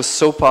reaction was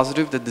so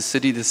positive that the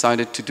city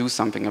decided to do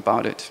something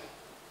about it.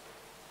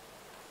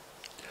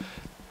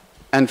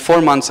 And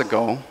 4 months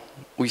ago,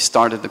 we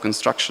started the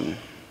construction.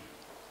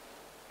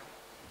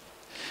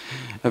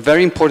 A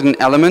very important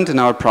element in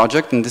our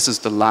project, and this is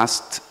the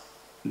last,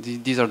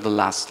 these are the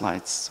last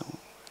slides. So,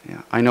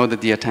 yeah, I know that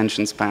the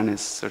attention span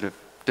is sort of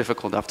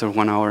difficult after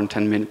 1 hour and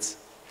 10 minutes.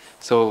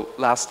 So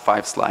last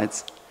 5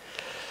 slides.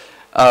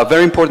 A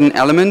very important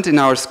element in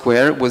our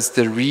square was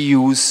the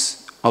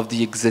reuse of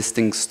the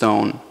existing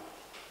stone.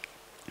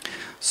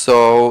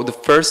 So the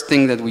first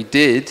thing that we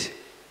did,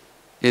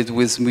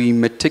 was we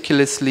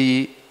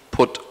meticulously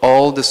put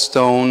all the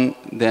stone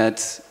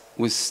that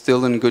was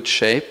still in good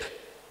shape,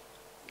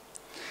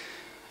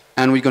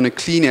 and we're going to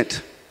clean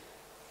it,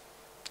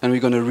 and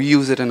we're going to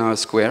reuse it in our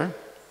square.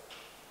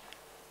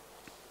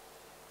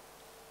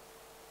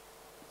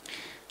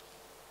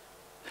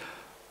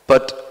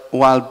 But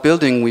while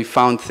building, we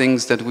found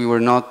things that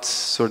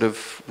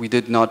we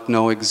did not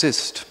know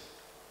exist.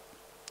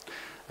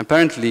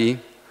 Apparently,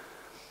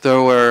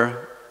 there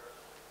were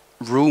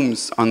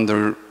rooms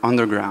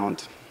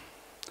underground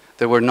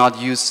that were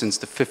not used since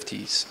the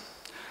 50s.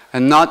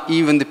 And not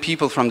even the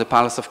people from the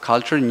Palace of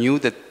Culture knew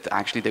that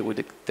actually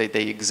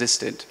they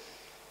existed.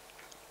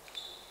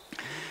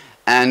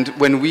 And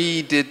when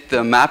we did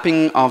the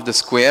mapping of the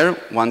square,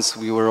 once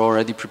we were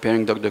already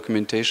preparing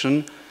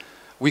documentation,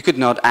 we could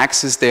not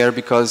access there,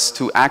 because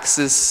to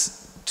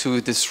access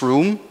to this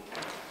room,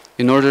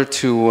 in order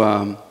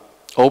to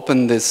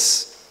open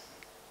this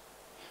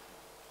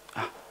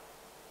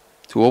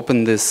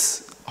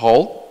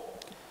hall,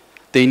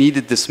 they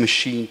needed this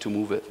machine to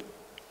move it.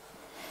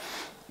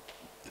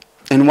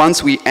 And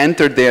once we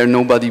entered there,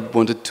 nobody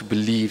wanted to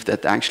believe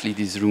that actually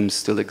these rooms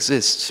still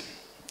exist.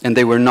 And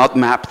they were not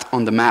mapped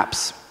on the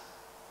maps.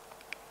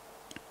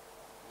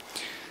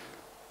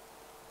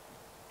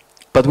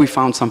 But we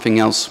found something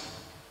else.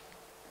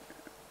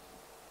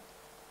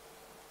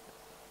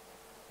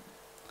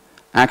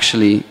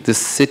 Actually, the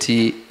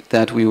city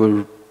that we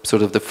were,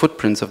 sort of the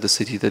footprints of the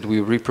city that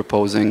we were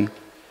reproposing,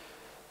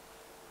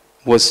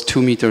 was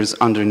 2 meters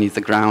underneath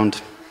the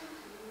ground.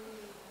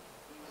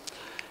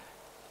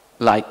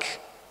 Like,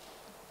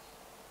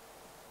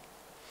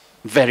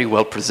 very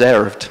well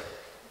preserved.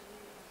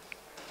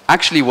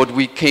 Actually, what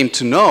we came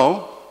to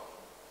know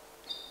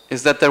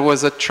is that there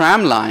was a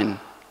tram line,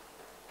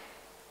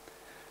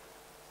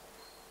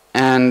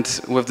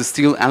 and with the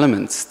steel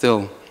elements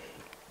still.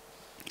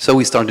 So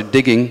we started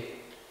digging,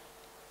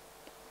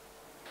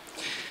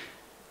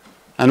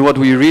 and what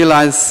we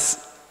realized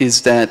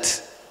is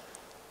that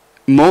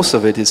most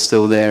of it is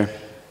still there.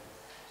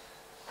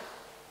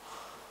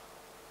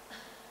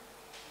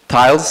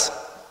 Tiles,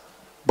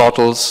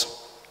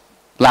 bottles,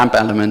 lamp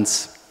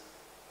elements,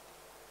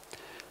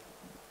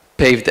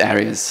 paved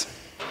areas,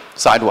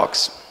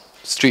 sidewalks,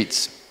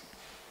 streets,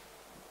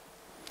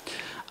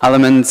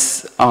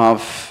 elements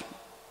of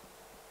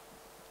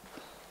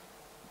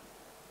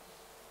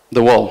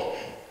the wall.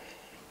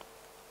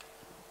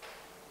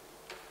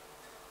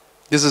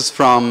 This is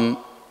from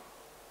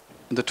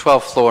the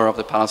 12th floor of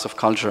the Palace of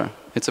Culture.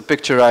 It's a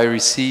picture I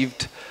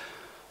received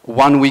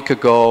 1 week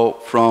ago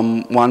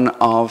from one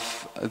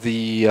of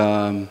the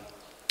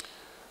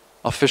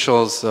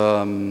officials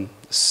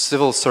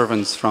civil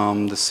servants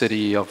from the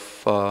city of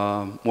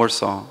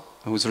Warsaw,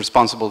 who's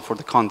responsible for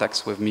the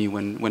contacts with me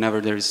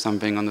whenever there is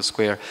something on the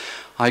square.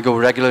 I go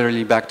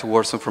regularly back to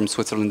Warsaw from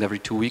Switzerland every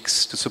 2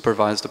 weeks to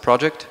supervise the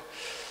project.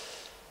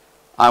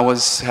 I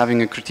was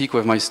having a critique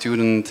with my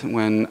student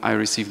when I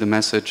received the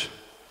message,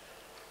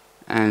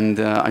 and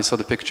I saw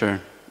the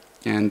picture,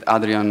 and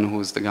Adrian,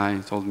 who's the guy,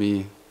 told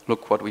me,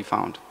 look what we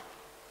found.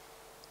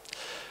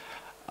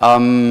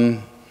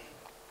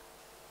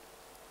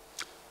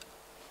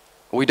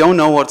 We don't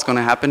know what's going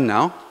to happen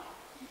now.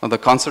 The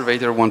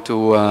conservator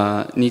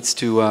needs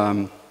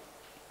to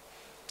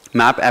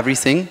map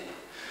everything,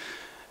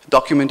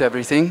 document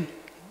everything.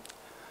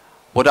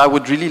 What I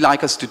would really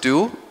like us to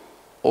do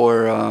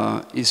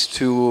is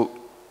to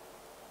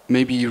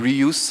maybe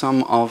reuse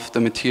some of the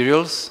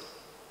materials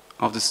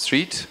of the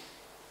street,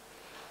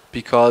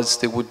 because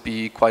they would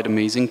be quite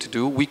amazing to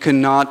do. We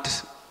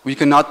cannot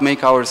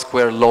make our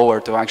square lower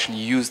to actually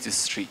use this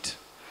street,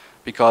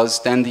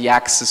 because then the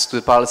access to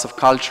the Palace of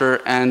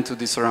Culture and to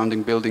the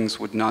surrounding buildings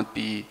would not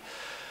be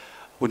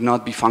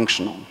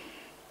functional.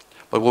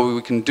 But what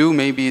we can do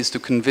maybe is to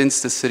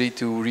convince the city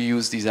to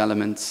reuse these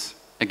elements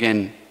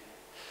again,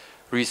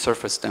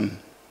 resurface them.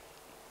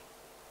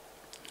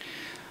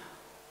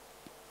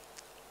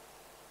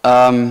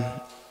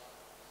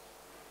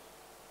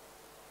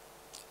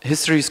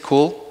 History is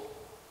cool.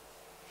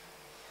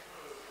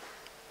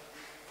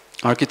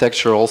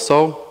 Architecture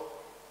also.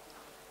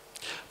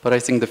 But I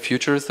think the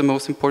future is the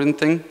most important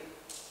thing.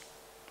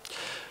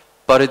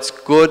 But it's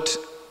good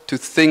to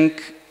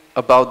think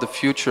about the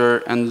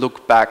future and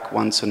look back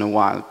once in a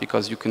while,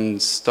 because you can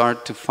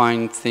start to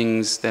find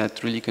things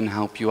that really can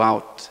help you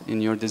out in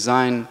your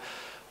design,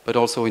 but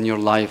also in your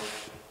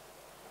life.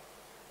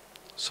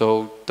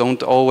 So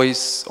don't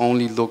always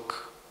only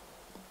look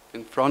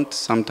in front,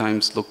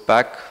 sometimes look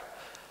back.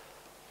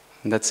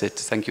 And that's it.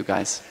 Thank you,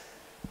 guys.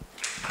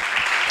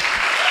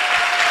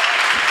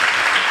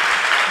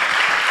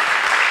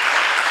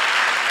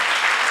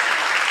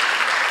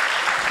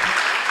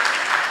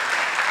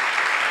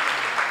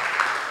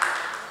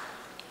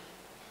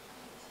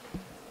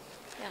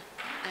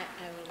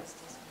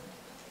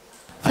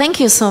 Thank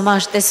you so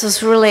much. This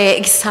was really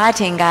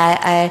exciting.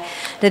 I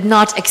did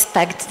not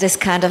expect this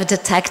kind of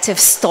detective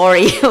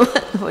story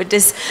with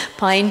this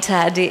point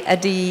at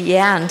the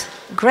end.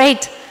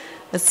 Great.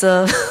 It's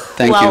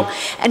thank you.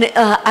 And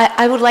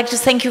I would like to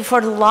thank you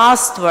for the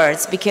last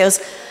words, because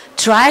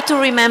try to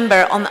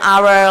remember on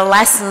our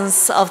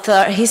lessons of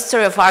the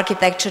history of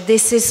architecture,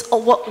 this is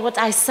what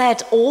I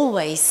said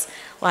always,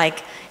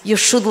 like you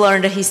should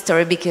learn the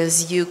history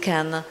because you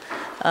can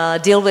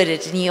deal with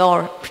it in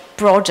your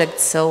project.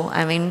 So,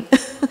 I mean,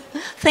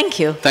 thank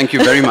you. Thank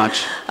you very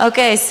much.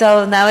 Okay,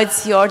 so now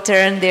it's your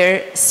turn,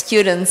 dear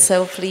students.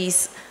 So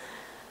please,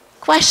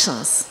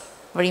 questions,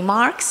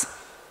 remarks?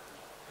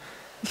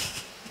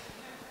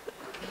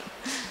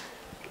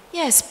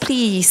 Yes,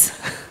 please.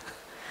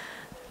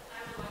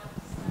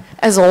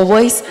 As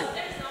always.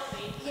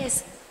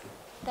 Yes,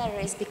 there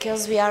is,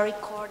 because we are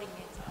recording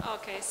it.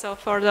 Okay, so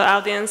for the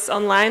audience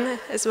online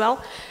as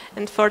well,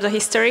 and for the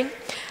history.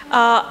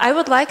 I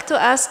would like to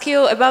ask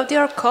you about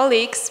your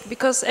colleagues,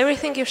 because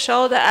everything you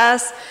showed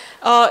us,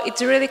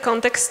 it's really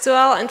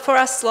contextual, and for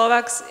us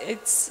Slovaks,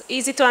 it's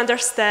easy to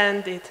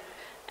understand it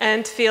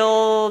and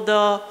feel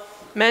the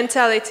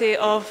mentality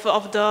of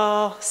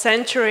the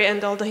century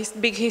and all the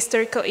big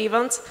historical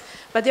events.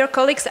 But your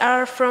colleagues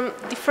are from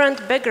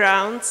different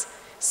backgrounds,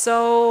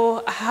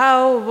 so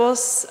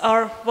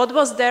what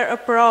was their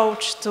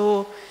approach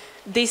to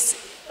this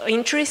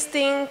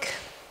interesting,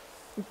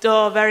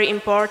 the very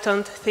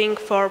important thing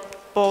for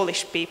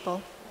Polish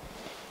people?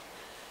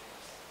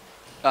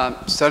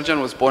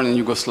 Serjan was born in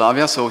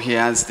Yugoslavia, so he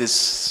has this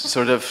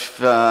sort of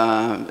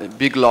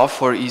big love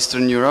for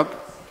Eastern Europe.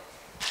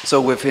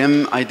 So with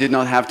him, I did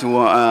not have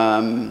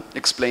to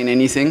explain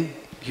anything.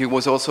 He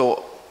was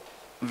also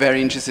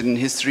very interested in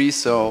history,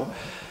 so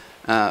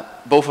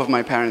both of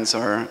my parents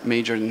are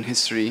majored in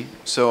history.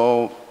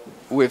 So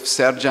with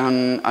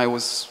Serjan, I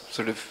was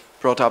sort of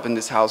brought up in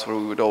this house where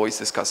we would always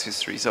discuss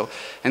history. So,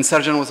 and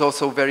Serjan was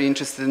also very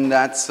interested in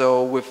that,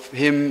 so with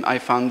him I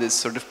found this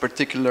sort of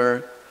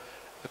particular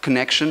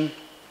connection.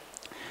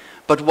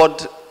 But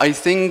what I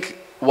think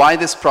why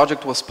this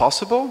project was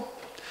possible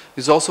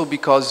is also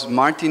because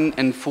Martin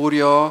and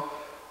Furio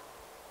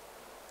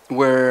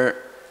were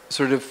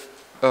sort of,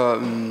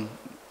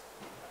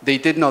 they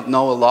did not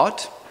know a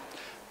lot,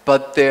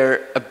 but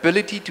their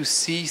ability to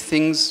see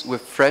things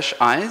with fresh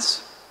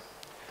eyes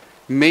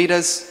made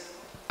us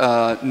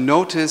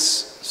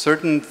notice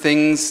certain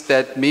things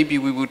that maybe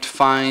we would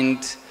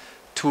find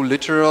too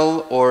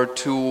literal or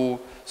too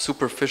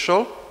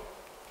superficial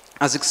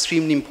as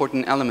extremely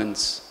important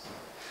elements,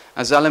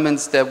 as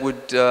elements that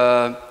would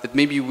that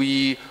maybe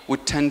we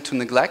would tend to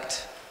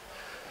neglect.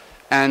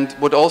 And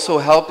what also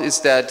helped is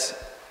that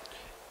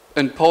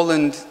in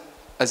Poland,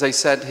 as I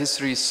said,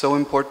 history is so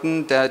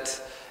important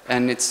that,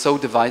 and it's so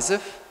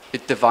divisive,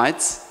 it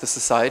divides the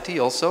society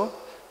also.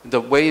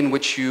 The way in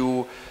which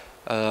you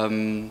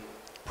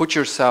put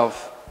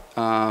yourself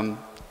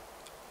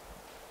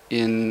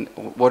in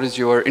what is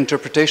your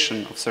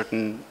interpretation of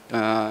certain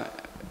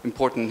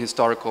important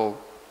historical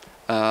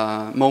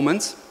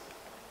moments,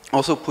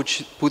 also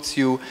puts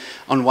you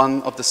on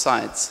one of the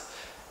sides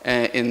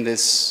in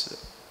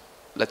this,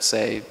 let's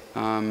say,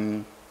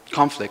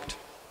 conflict.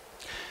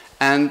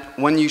 And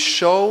when you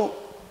show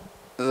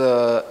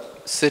the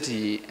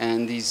city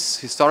and these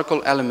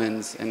historical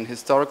elements and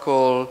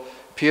historical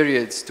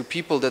periods to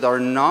people that are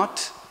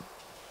not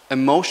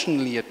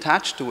emotionally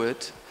attached to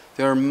it,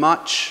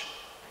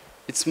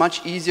 it's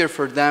much easier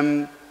for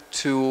them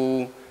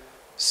to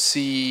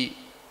see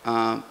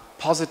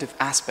positive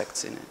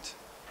aspects in it.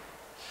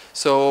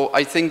 So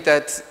I think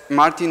that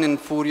Martin and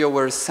Furio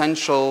were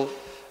essential,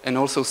 and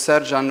also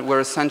Serjan were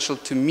essential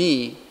to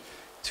me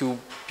to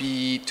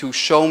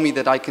show me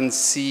that I can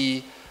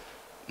see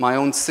my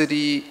own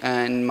city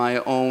and my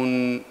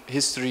own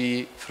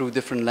history through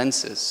different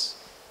lenses.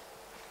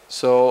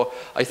 So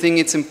I think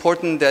it's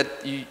important that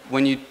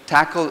when you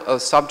tackle a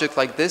subject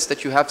like this,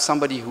 that you have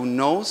somebody who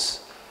knows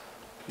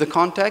the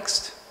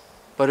context,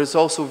 but it's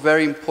also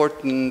very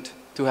important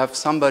to have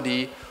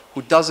somebody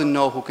who doesn't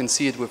know, who can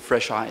see it with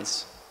fresh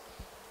eyes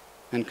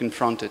and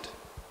confront it.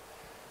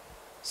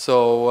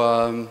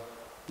 So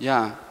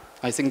yeah,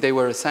 I think they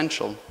were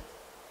essential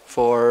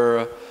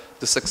for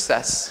the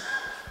success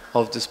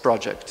of this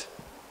project.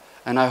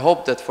 And I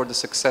hope that for the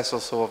success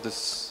also of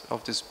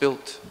this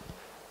built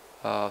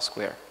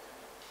square.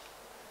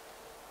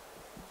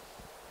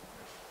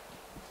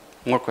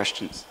 More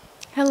questions?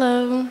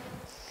 Hello.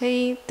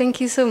 Hey,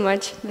 thank you so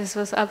much. This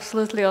was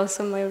absolutely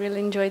awesome. I really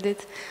enjoyed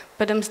it.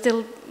 But I'm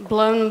still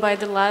blown by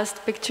the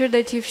last picture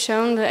that you've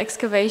shown, the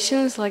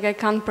excavations. Like, I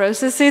can't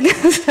process it,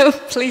 so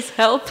please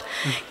help.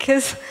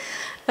 Because,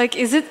 like,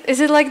 is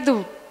it like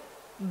the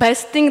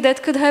best thing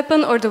that could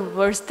happen or the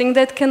worst thing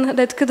that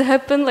could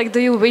happen? Like, do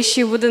you wish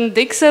you wouldn't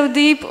dig so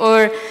deep?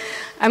 Or,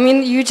 I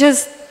mean, you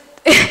just,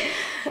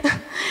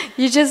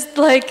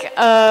 like,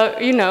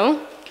 you know,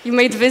 you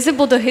made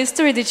visible the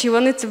history that you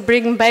wanted to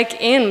bring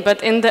back in,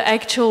 but in the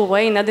actual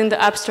way, not in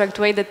the abstract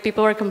way that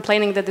people are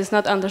complaining that is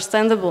not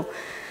understandable.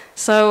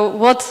 So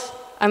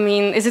I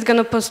mean, is it going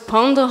to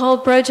postpone the whole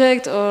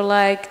project, or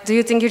like, do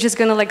you think you're just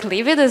going to like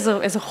leave it as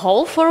a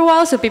whole for a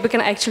while so people can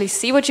actually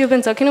see what you've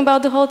been talking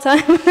about the whole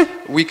time?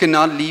 We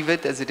cannot leave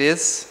it as it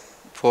is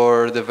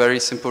for the very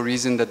simple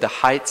reason that the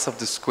heights of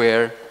the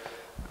square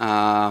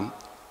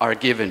are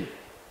given,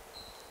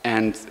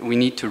 and we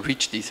need to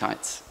reach these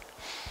heights.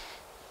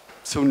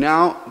 So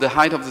now the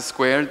height of the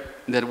square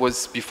that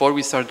was before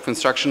we started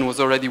construction was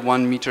already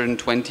 1.20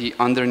 meters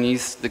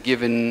underneath the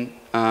given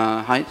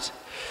height.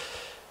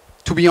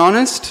 To be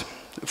honest,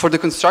 for the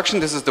construction,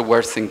 this is the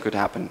worst thing could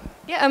happen.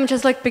 Yeah, I'm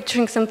just like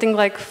picturing something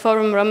like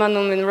Forum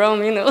Romanum in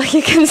Rome, you know, like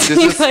you can see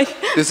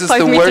this is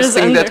the worst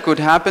thing that could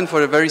happen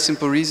for a very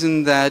simple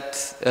reason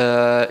that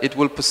it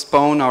will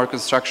postpone our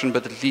construction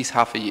but at least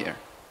half a year.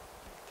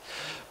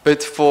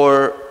 But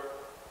for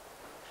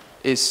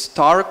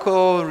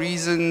historical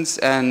reasons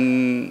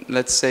and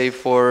let's say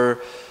for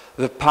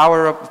the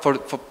power up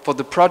for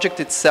the project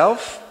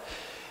itself,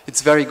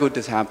 it's very good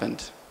this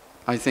happened.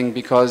 I think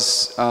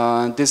because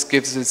this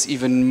gives us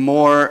even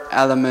more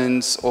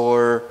elements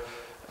or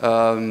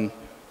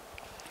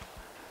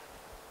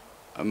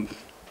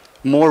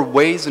more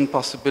ways and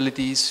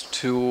possibilities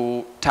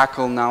to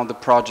tackle now the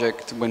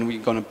project when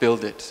we're going to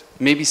build it.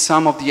 Maybe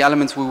some of the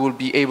elements we will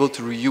be able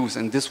to reuse,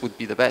 and this would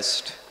be the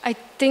best. I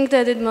think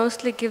that it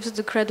mostly gives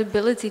the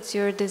credibility to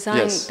your design,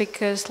 yes.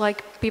 Because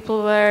like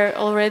people were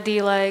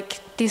already like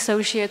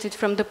dissociated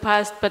from the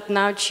past, but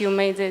now you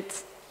made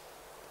it,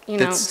 you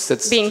know,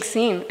 being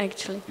seen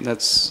actually.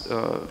 That's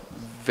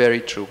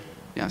very true.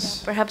 Yes.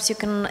 Yeah, perhaps you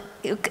can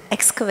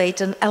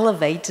excavate and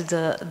elevate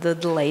the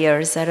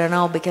layers. I don't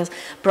know, because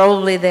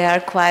probably they are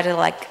quite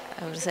like,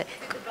 I would say,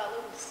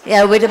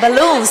 yeah, with the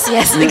balloons.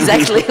 Yes,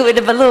 exactly, with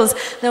the balloons.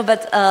 No,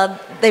 but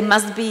they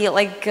must be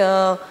like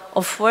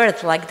of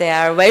worth, like they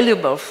are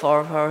valuable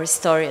for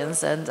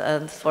historians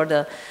and for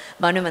the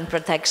monument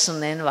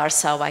protection in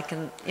Warsaw, I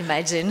can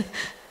imagine.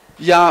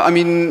 Yeah, I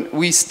mean,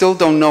 we still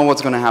don't know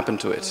what's going to happen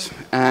to it,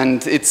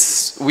 and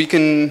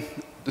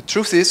the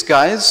truth is,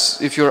 guys,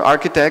 if you're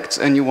architects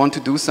and you want to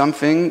do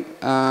something,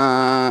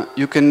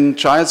 you can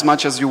try as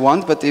much as you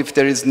want, but if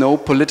there is no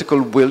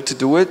political will to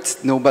do it,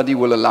 nobody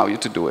will allow you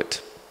to do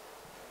it.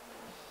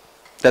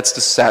 That's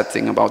the sad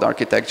thing about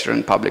architecture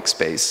and public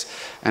space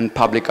and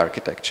public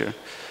architecture.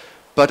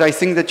 But I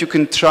think that you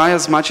can try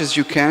as much as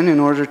you can in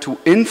order to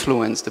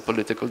influence the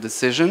political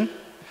decision,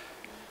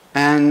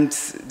 and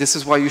this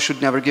is why you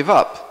should never give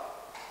up.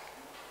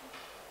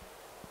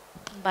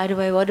 By the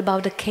way, what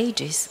about the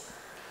cages?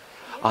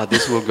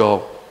 This will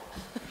go.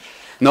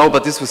 No,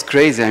 but this was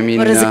crazy. I mean,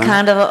 what is it,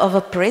 kind of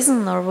a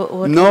prison or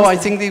what? No, I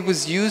think it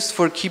was used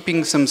for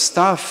keeping some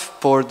stuff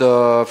for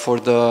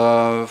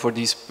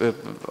these.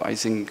 I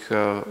think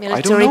military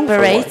I don't know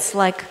parades,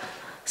 like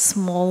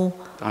small.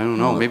 I don't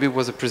know. Maybe it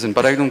was a prison,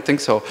 but I don't think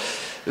so.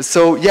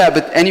 So yeah,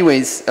 but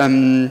anyways,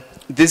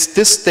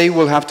 this they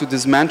will have to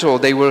dismantle.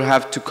 They will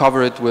have to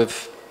cover it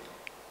with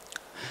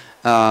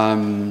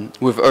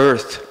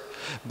earth.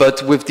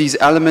 But with these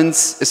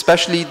elements,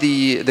 especially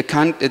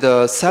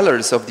the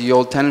cellars of the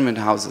old tenement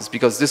houses,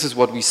 because this is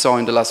what we saw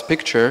in the last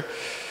picture,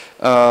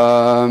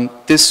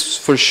 this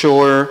for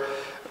sure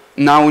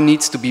now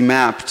needs to be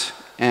mapped,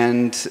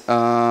 and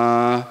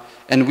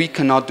we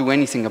cannot do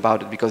anything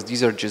about it because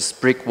these are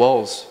just brick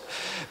walls.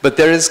 But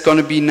there is going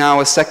to be now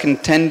a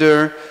second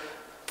tender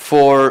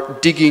for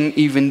digging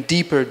even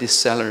deeper these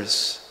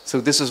cellars.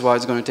 So this is why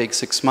it's going to take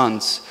 6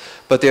 months.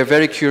 But they're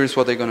very curious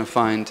what they're going to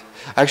find.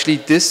 Actually,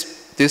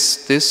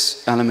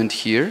 this element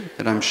here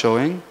that I'm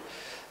showing,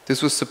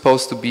 this was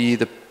supposed to be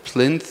the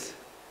plinth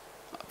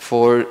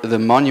for the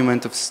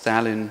monument of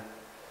Stalin.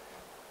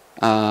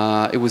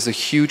 It was a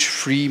huge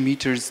 3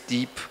 meters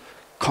deep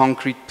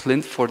concrete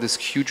plinth for this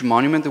huge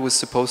monument that was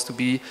supposed to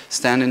be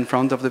stand in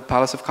front of the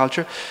Palace of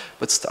Culture,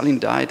 but Stalin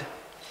died,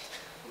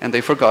 and they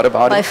forgot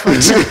about it.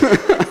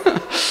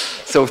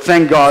 So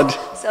thank God.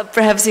 So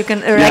perhaps you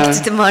can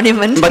erect the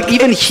monument. But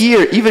even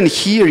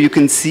here you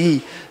can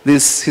see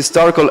these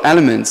historical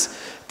elements.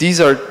 These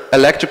are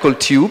electrical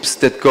tubes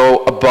that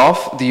go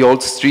above the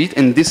old street,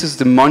 and this is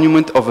the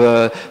monument of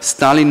a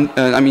Stalin,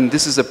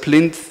 this is a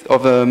plinth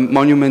of a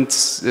monument,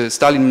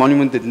 Stalin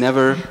monument that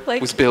never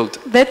was built.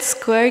 That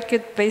square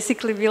could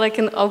basically be like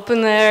an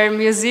open-air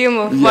museum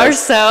of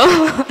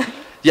Warsaw.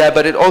 Yeah,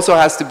 but it also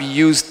has to be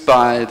used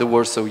by the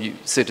Warsaw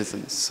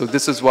citizens. So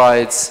this is why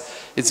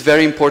it's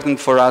very important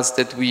for us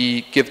that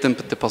we give them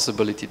the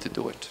possibility to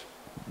do it.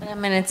 I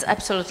mean, it's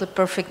absolutely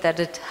perfect that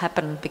it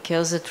happened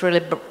because it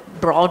really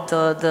brought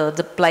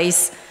the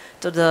place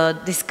to the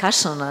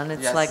discussion, and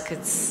it's like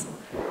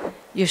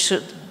you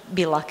should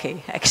be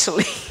lucky,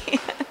 actually.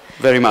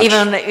 Very much.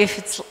 Even if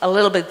it's a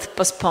little bit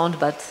postponed,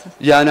 but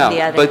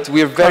but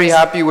we're very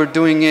happy we're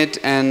doing it,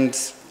 and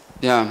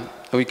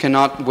we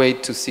cannot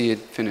wait to see it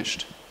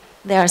finished.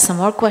 There are some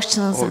more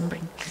questions.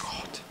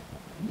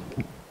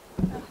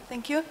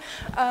 Thank you.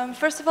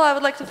 First of all, I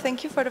would like to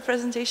thank you for the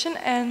presentation,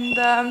 and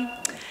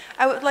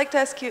I would like to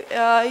ask you,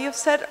 you've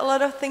said a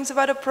lot of things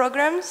about the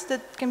programs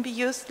that can be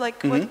used,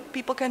 like what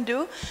people can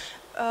do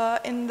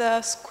in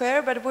the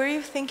square, but were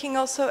you thinking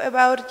also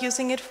about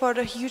using it for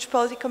the huge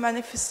political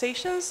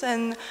manifestations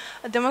and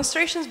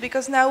demonstrations?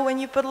 Because now when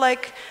you put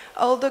like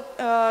all the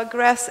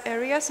grass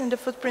areas in the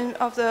footprint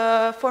of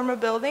the former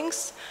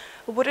buildings,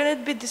 wouldn't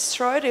it be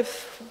destroyed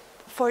if,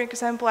 for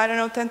example, I don't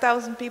know,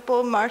 10,000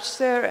 people marched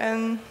there,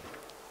 and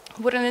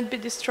wouldn't it be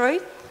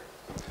destroyed?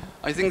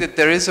 I think that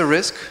there is a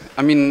risk.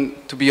 I mean,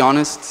 to be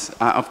honest,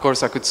 of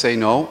course I could say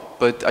no,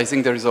 but I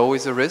think there is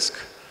always a risk.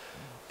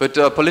 But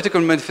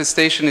political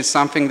manifestation is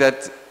something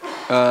that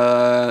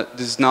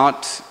does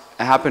not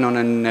happen on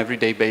an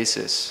everyday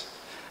basis.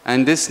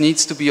 And this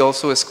needs to be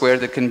also a square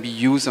that can be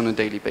used on a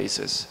daily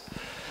basis.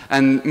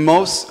 And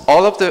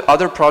all of the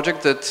other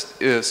projects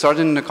that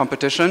started in the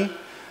competition,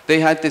 they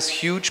had this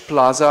huge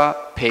plaza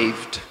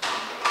paved,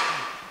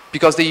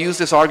 because they used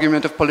this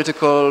argument of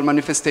political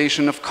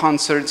manifestation, of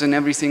concerts and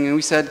everything. And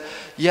we said,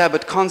 yeah,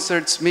 but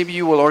concerts, maybe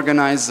you will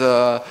organize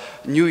a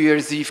New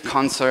Year's Eve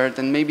concert,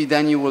 and maybe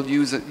then you will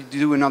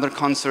do another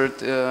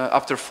concert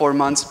after 4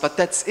 months, but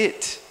that's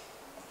it.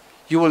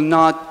 You will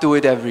not do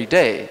it every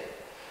day.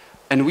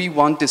 And we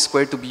want this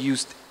square to be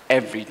used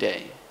every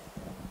day.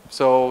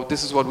 So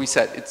this is what we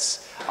said.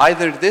 It's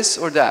either this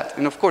or that.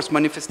 And of course,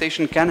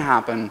 manifestation can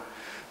happen,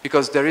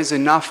 because there is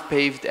enough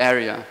paved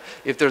area.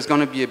 If there's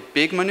going to be a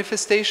big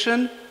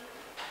manifestation,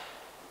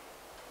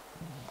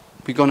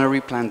 we're going to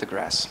replant the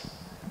grass.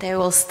 They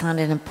will stand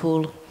in a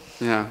pool.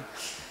 Yeah.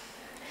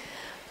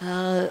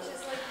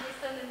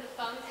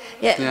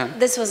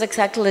 This was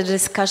exactly the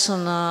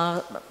discussion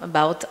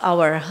about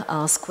our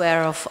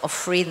square of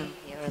freedom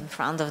here in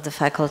front of the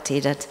faculty,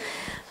 that,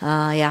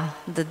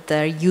 that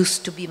there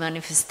used to be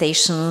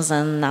manifestations,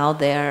 and now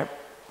they're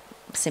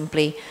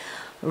simply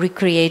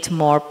recreate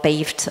more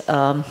paved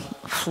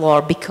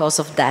floor because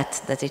of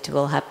that it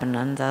will happen.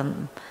 And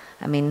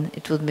I mean,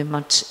 it would be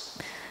much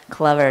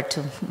clever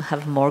to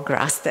have more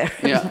grass there,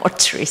 and more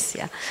trees.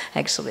 Yeah,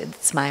 actually,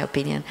 that's my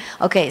opinion.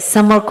 Okay,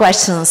 some more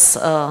questions,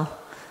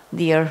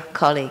 dear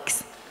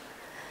colleagues.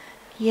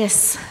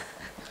 Yes.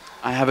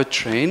 I have a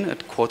train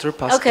at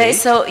 8:15. Okay,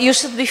 so you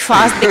should be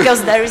fast,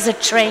 because there is a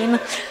train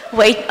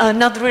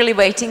not really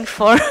waiting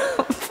for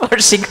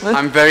Zygmunt.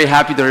 I'm very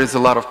happy there is a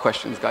lot of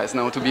questions, guys.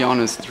 No, to be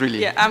honest,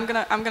 really. Yeah, I'm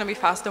gonna be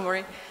fast. Don't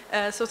worry.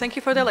 So thank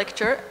you for the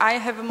lecture. I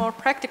have a more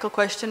practical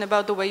question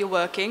about the way you're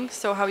working.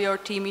 So how your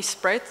team is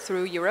spread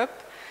through Europe,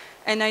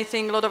 and I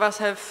think a lot of us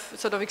have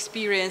sort of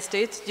experienced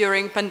it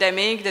during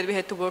pandemic, that we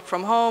had to work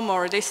from home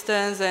or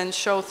distance and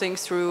show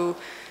things through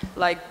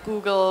like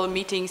Google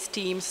Meetings,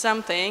 Teams,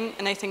 something.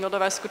 And I think a lot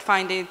of us could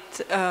find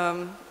it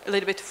a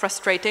little bit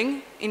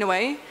frustrating in a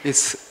way.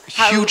 It's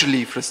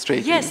hugely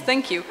frustrating. Yes,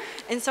 thank you.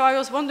 And so I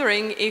was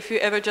wondering if you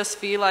ever just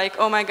feel like,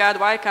 oh my God,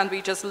 why can't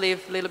we just live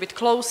a little bit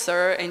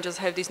closer and just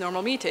have this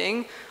normal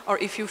meeting? Or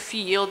if you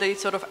feel that it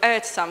sort of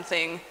adds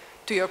something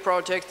to your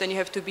project, then you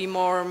have to be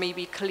more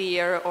maybe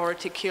clear or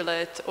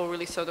articulate, or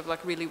really sort of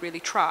like really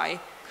try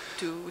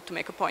to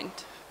make a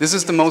point. This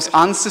is the most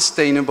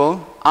unsustainable,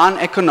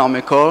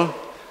 uneconomical,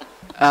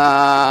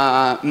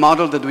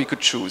 model that we could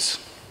choose.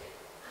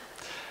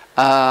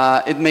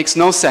 It makes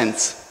no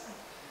sense.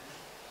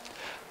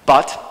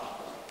 But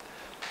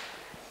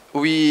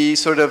we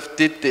sort of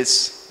did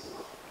this.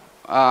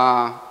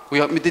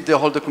 We did the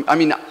whole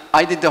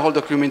I did the whole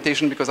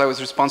documentation because I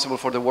was responsible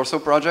for the Warsaw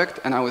project,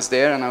 and I was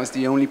there, and I was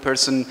the only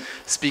person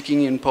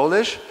speaking in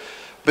Polish.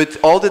 But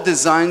all the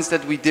designs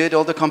that we did,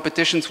 all the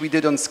competitions we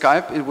did on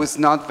Skype, it was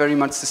not very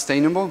much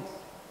sustainable.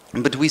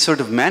 But we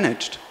sort of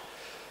managed.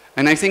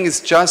 And I think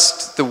it's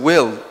just the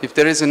will. If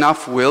there is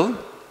enough will,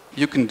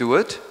 you can do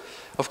it.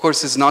 Of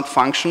course, it's not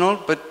functional,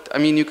 but I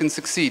mean, you can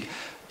succeed.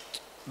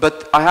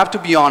 But I have to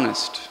be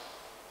honest.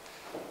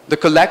 The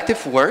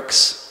collective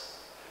works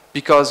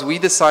because we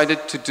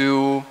decided to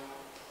do,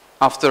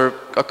 after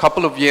a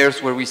couple of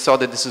years where we saw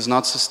that this is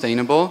not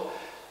sustainable,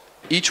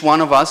 each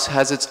one of us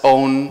has its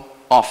own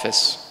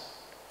office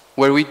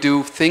where we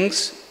do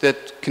things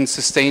that can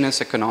sustain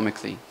us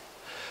economically.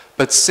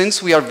 But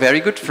since we are very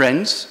good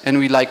friends and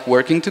we like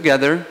working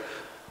together,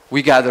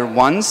 we gather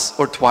once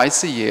or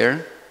twice a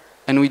year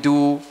and we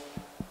do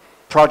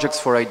projects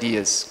for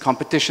ideas,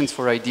 competitions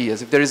for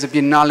ideas. If there is a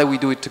biennale, we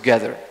do it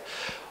together.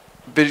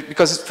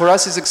 Because for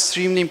us it's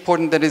extremely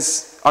important that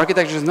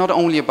architecture is not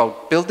only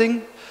about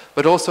building,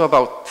 but also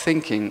about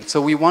thinking.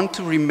 So we want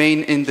to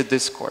remain in the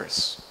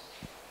discourse.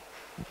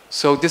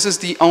 So this is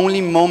the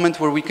only moment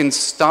where we can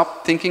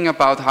stop thinking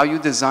about how you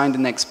design the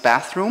next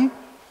bathroom,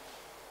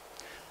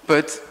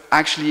 but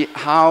actually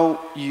how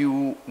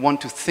you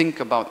want to think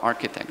about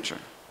architecture.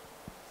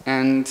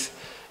 And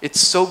it's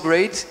so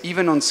great,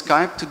 even on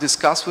Skype, to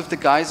discuss with the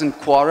guys and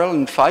quarrel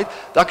and fight.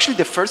 Actually,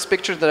 the first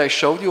picture that I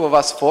showed you of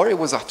us four, it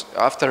was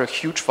after a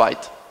huge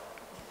fight.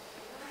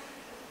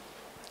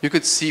 You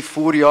could see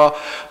Furio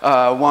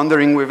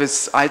wandering with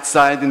his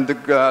outside and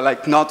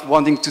like not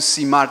wanting to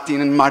see Martin,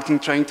 and Martin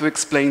trying to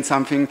explain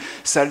something,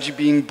 Sergi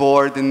being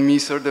bored, and me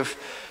sort of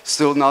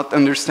still not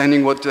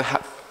understanding what the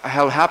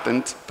hell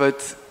happened. But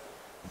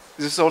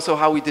this is also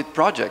how we did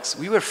projects.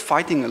 We were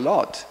fighting a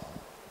lot,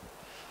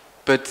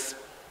 but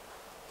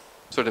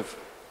sort of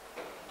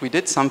we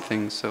did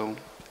something. So,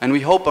 and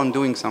we hope on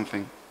doing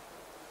something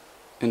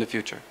in the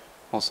future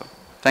also.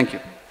 Thank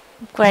you.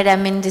 Great. I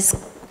mean, this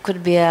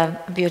could be a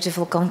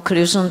beautiful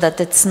conclusion that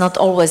it's not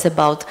always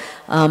about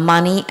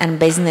money and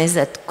business,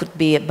 that could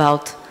be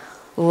about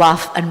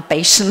love and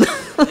passion.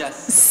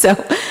 Yes.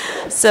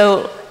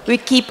 so we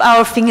keep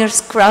our fingers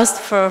crossed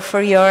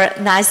for your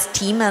nice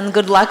team, and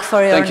good luck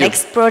for your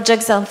next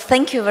projects, and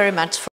thank you very much for